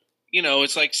 So,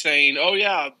 it's like saying, oh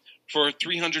yeah, for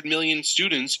 300 million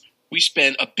students, we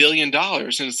spent $1 billion.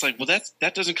 And it's like, well,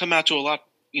 that doesn't come out to a lot,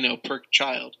 per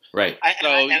child. Right.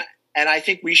 And I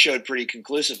think we showed pretty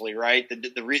conclusively, right?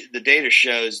 The data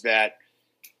shows that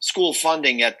school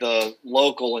funding at the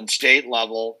local and state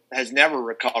level has never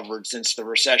recovered since the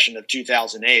recession of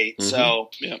 2008. Mm-hmm. So,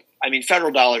 I mean,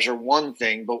 federal dollars are one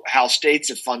thing, but how states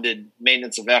have funded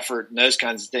maintenance of effort and those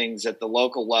kinds of things at the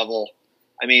local level,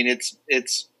 I mean, it's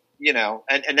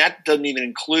and that doesn't even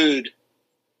include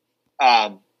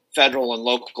federal and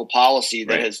local policy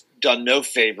that has done no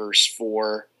favors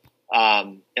for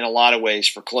in a lot of ways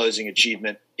for closing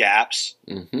achievement gaps.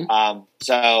 Mm-hmm.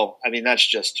 So, I mean, that's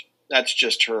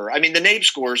just her. I mean, the NAEP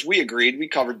scores, we agreed. We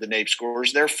covered the NAEP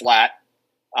scores. They're flat.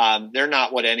 They're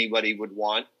not what anybody would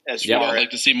want as far as. I'd like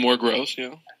to see more growth,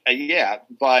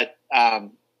 but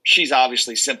she's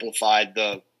obviously simplified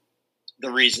the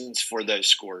reasons for those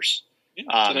scores.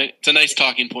 It's a nice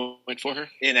talking point for her.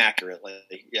 Inaccurately,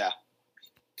 yeah.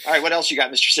 All right, what else you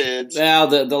got, Mr. Sids? Well,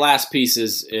 the last piece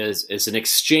is an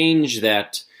exchange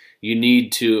that you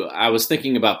need to. I was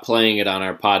thinking about playing it on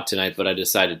our pod tonight, but I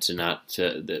decided to not.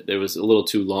 There was a little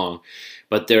too long.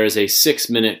 But there is a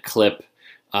 6-minute clip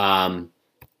from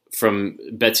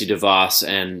Betsy DeVos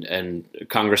and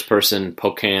Congressperson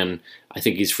Pocan. I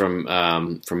think he's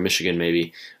from Michigan,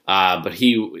 maybe. But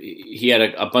he had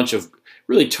a bunch of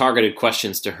really targeted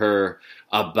questions to her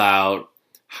about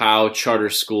how charter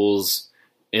schools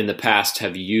in the past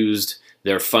have used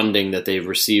their funding that they've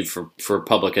received for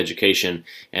public education.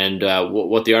 And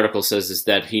what the article says is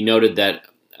that he noted that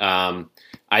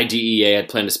IDEA had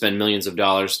planned to spend millions of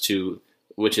dollars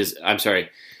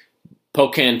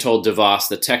Pocan told DeVos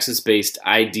the Texas-based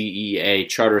IDEA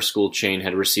charter school chain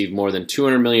had received more than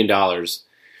 $200 million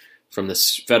from the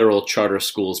federal charter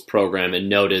schools program, and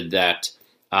noted that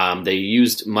they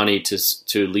used money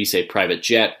to lease a private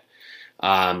jet.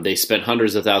 They spent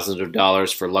hundreds of thousands of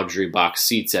dollars for luxury box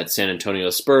seats at San Antonio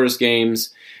Spurs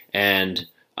games, and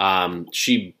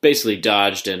she basically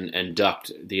dodged and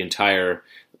ducked the entire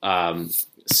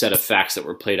set of facts that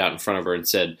were played out in front of her, and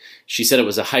she said it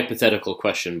was a hypothetical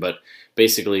question, but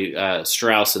basically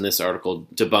Strauss in this article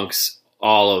debunks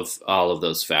all of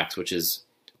those facts, which is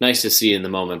nice to see in the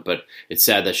moment, but it's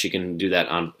sad that she can do that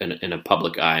in a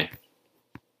public eye.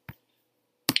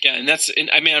 Yeah, and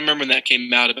I remember when that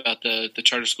came out about the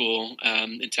charter school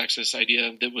in Texas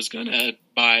idea that was going to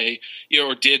buy,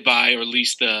 or did buy or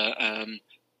lease the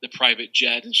private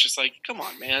jet. It's just like, come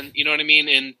on, man, you know what I mean?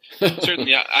 And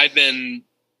certainly,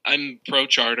 I'm pro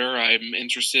charter. I'm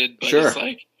interested, but sure. It's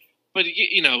like, but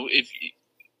if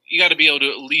you got to be able to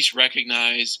at least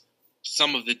recognize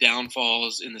some of the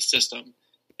downfalls in the system.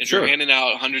 If Sure. you're handing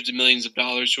out hundreds of millions of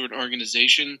dollars to an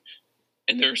organization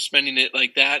and they're spending it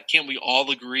like that, can't we all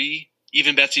agree?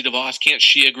 Even Betsy DeVos, can't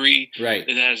she agree Right.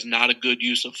 that is not a good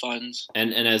use of funds?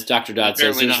 And as Dr. Dodd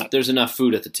says, Apparently not. there's enough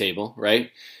food at the table,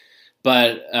 right?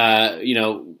 But a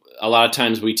lot of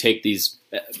times we take these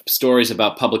stories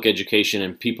about public education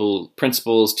and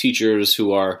principals, teachers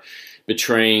who are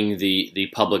betraying the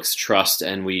public's trust,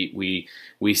 and we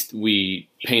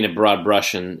paint a broad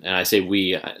brush, and I say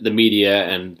we, the media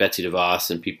and Betsy DeVos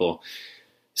and people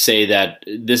say that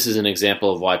this is an example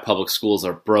of why public schools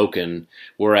are broken,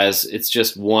 whereas it's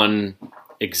just one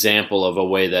example of a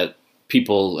way that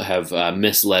people have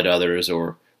misled others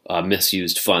or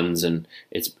misused funds, and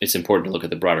it's important to look at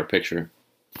the broader picture.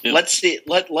 Yeah. Let's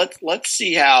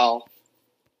see how.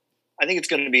 I think it's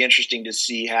going to be interesting to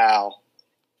see how,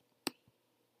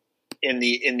 in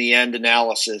the end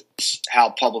analysis,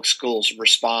 how public schools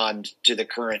respond to the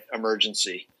current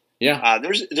emergency. Yeah,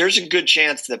 there's a good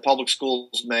chance that public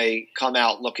schools may come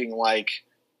out looking like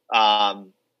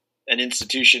an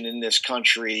institution in this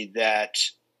country that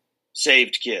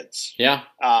saved kids. yeah,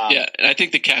 Yeah, and I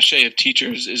think the cachet of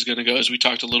teachers is going to go, as we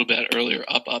talked a little bit earlier,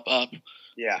 up.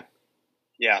 Yeah.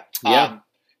 Yeah.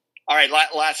 All right.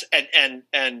 Last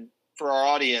and for our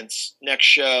audience, next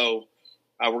show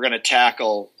we're going to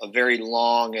tackle a very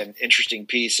long and interesting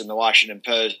piece in the Washington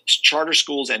Post. Charter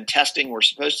schools and testing were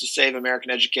supposed to save American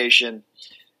education.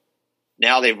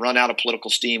 Now they've run out of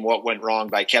political steam. What went wrong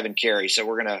by Kevin Carey? So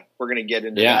we're gonna get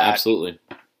into that. Yeah, absolutely.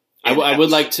 I would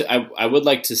like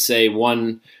to say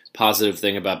one positive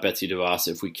thing about Betsy DeVos,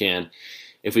 if we can.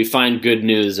 If we find good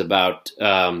news about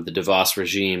the DeVos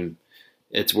regime,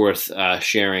 it's worth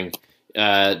sharing.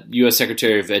 U.S.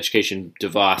 Secretary of Education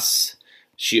DeVos,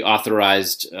 she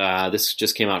authorized, this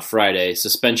just came out Friday,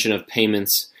 suspension of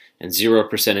payments and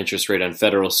 0% interest rate on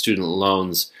federal student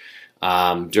loans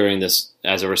during this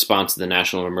as a response to the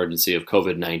national emergency of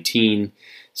COVID-19.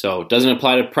 So it doesn't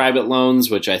apply to private loans,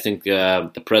 which I think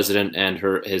the president and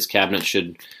his cabinet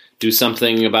should do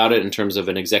something about it in terms of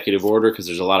an executive order, because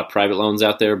there's a lot of private loans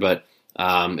out there. But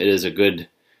it is a good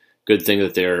thing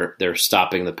that they're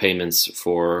stopping the payments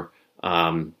for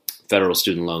federal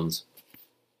student loans.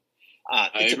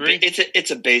 I agree.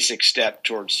 It's a basic step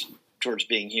towards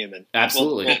being human.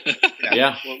 Absolutely.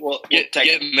 We'll take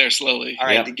Getting there slowly. All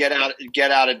right, Yep. the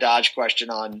get out of Dodge question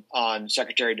on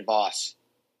Secretary DeVos.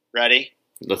 Ready?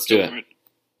 Let's do it.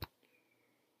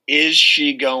 Is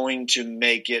she going to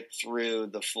make it through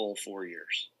the full 4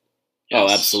 years? Oh,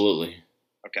 Yes. absolutely.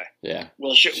 Okay. Yeah.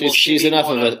 She's She's enough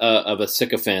of a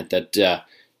sycophant that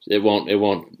it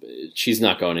won't. She's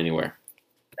not going anywhere.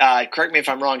 Correct me if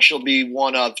I'm wrong. She'll be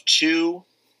one of two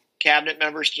cabinet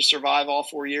members to survive all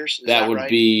 4 years. Is That would right?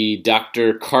 be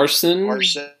Dr. Carson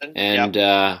and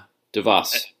yep.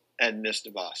 DeVos. And Miss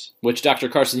DeVos. Which Dr.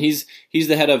 Carson? He's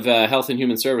the head of Health and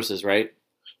Human Services, right?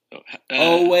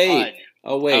 Uh, Wait.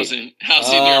 Housing.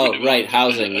 Oh, Urban right, development.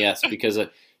 housing. Yes, because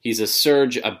he's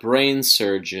a brain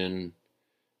surgeon.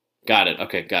 Got it.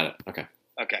 Okay, got it. Okay.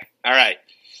 Okay. All right.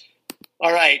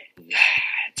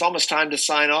 It's almost time to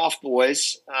sign off,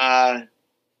 boys.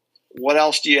 What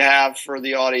else do you have for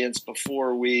the audience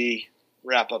before we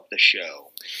wrap up the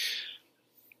show?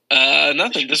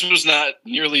 Nothing. This was not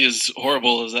nearly as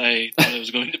horrible as I thought it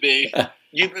was going to be.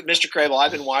 Mr. Crable,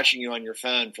 I've been watching you on your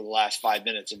phone for the last 5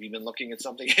 minutes. Have you been looking at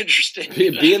something interesting?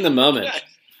 Be in the moment.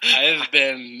 I have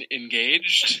been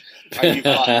engaged.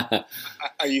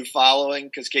 Are you following?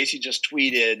 Because Casey just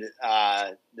tweeted.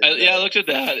 I looked at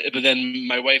that, but then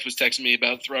my wife was texting me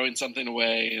about throwing something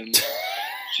away, and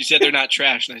she said they're not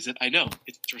trash, and I said, I know,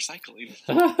 it's recycling.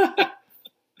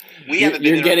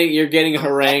 You're getting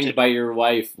harangued by your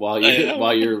wife while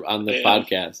you're on the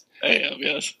podcast. I am,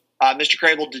 yes. Mr.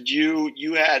 Crable, did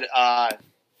you had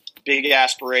big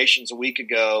aspirations a week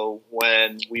ago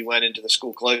when we went into the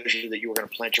school closure that you were going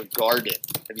to plant your garden?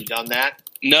 Have you done that?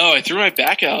 No, I threw my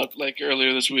back out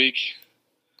earlier this week.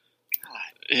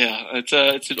 God. Yeah,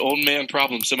 it's an old man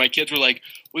problem. So my kids were like,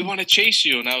 "We want to chase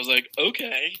you," and I was like,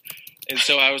 "Okay." And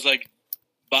so I was like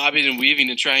bobbing and weaving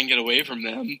to try and get away from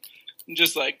them, and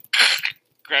just like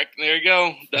crack. There you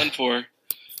go, done for.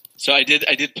 So I did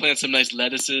plant some nice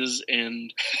lettuces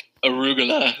and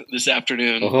arugula this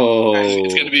afternoon. Oh.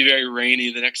 It's going to be very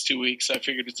rainy the next 2 weeks, so I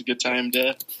figured it's a good time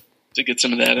to get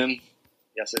some of that in.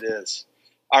 Yes, it is.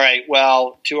 All right.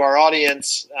 Well, to our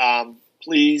audience,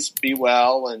 please be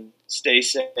well and stay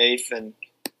safe and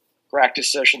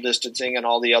practice social distancing and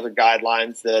all the other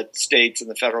guidelines that states and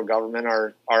the federal government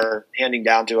are handing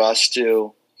down to us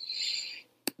to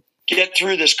get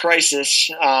through this crisis.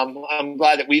 I'm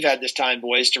glad that we've had this time,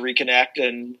 boys, to reconnect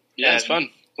and Yeah, it's fun.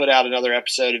 put out another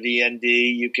episode of END.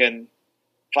 You can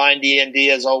find END,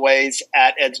 as always,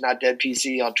 at Ed's Not Dead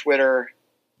PC on Twitter.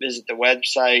 Visit the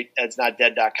website,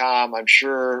 edsnotdead.com. I'm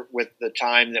sure with the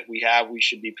time that we have, we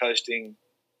should be posting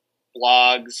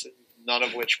blogs, none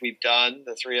of which we've done,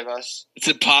 the three of us. It's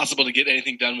impossible to get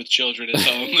anything done with children at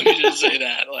home. Let me just say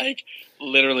that. Like,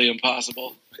 literally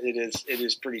impossible. It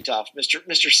is pretty tough.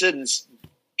 Mr. Siddon's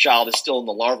child is still in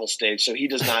the larval stage, so he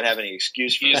does not have any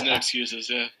excuse for He has that. no excuses,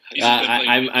 yeah.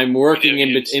 I'm working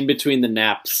video in between the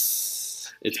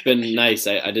naps. It's been nice.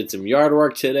 I did some yard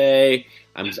work today.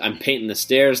 I'm painting the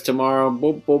stairs tomorrow.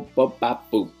 Boop, boop, boop, bop,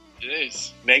 boop.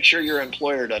 Jeez. Make sure your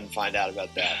employer doesn't find out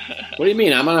about that. What do you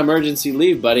mean? I'm on emergency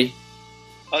leave, buddy.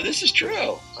 Oh, this is true.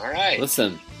 All right.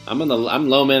 Listen, I'm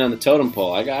low man on the totem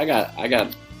pole. I got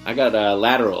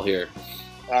lateral here.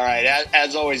 All right.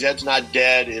 As always, Ed's Not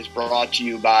Dead is brought to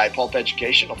you by Pulp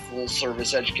Education, a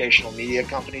full-service educational media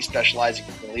company specializing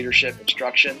in leadership,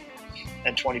 instruction,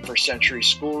 and 21st century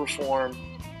school reform.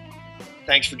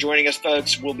 Thanks for joining us,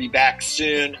 folks. We'll be back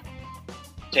soon.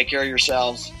 Take care of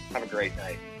yourselves. Have a great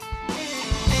night.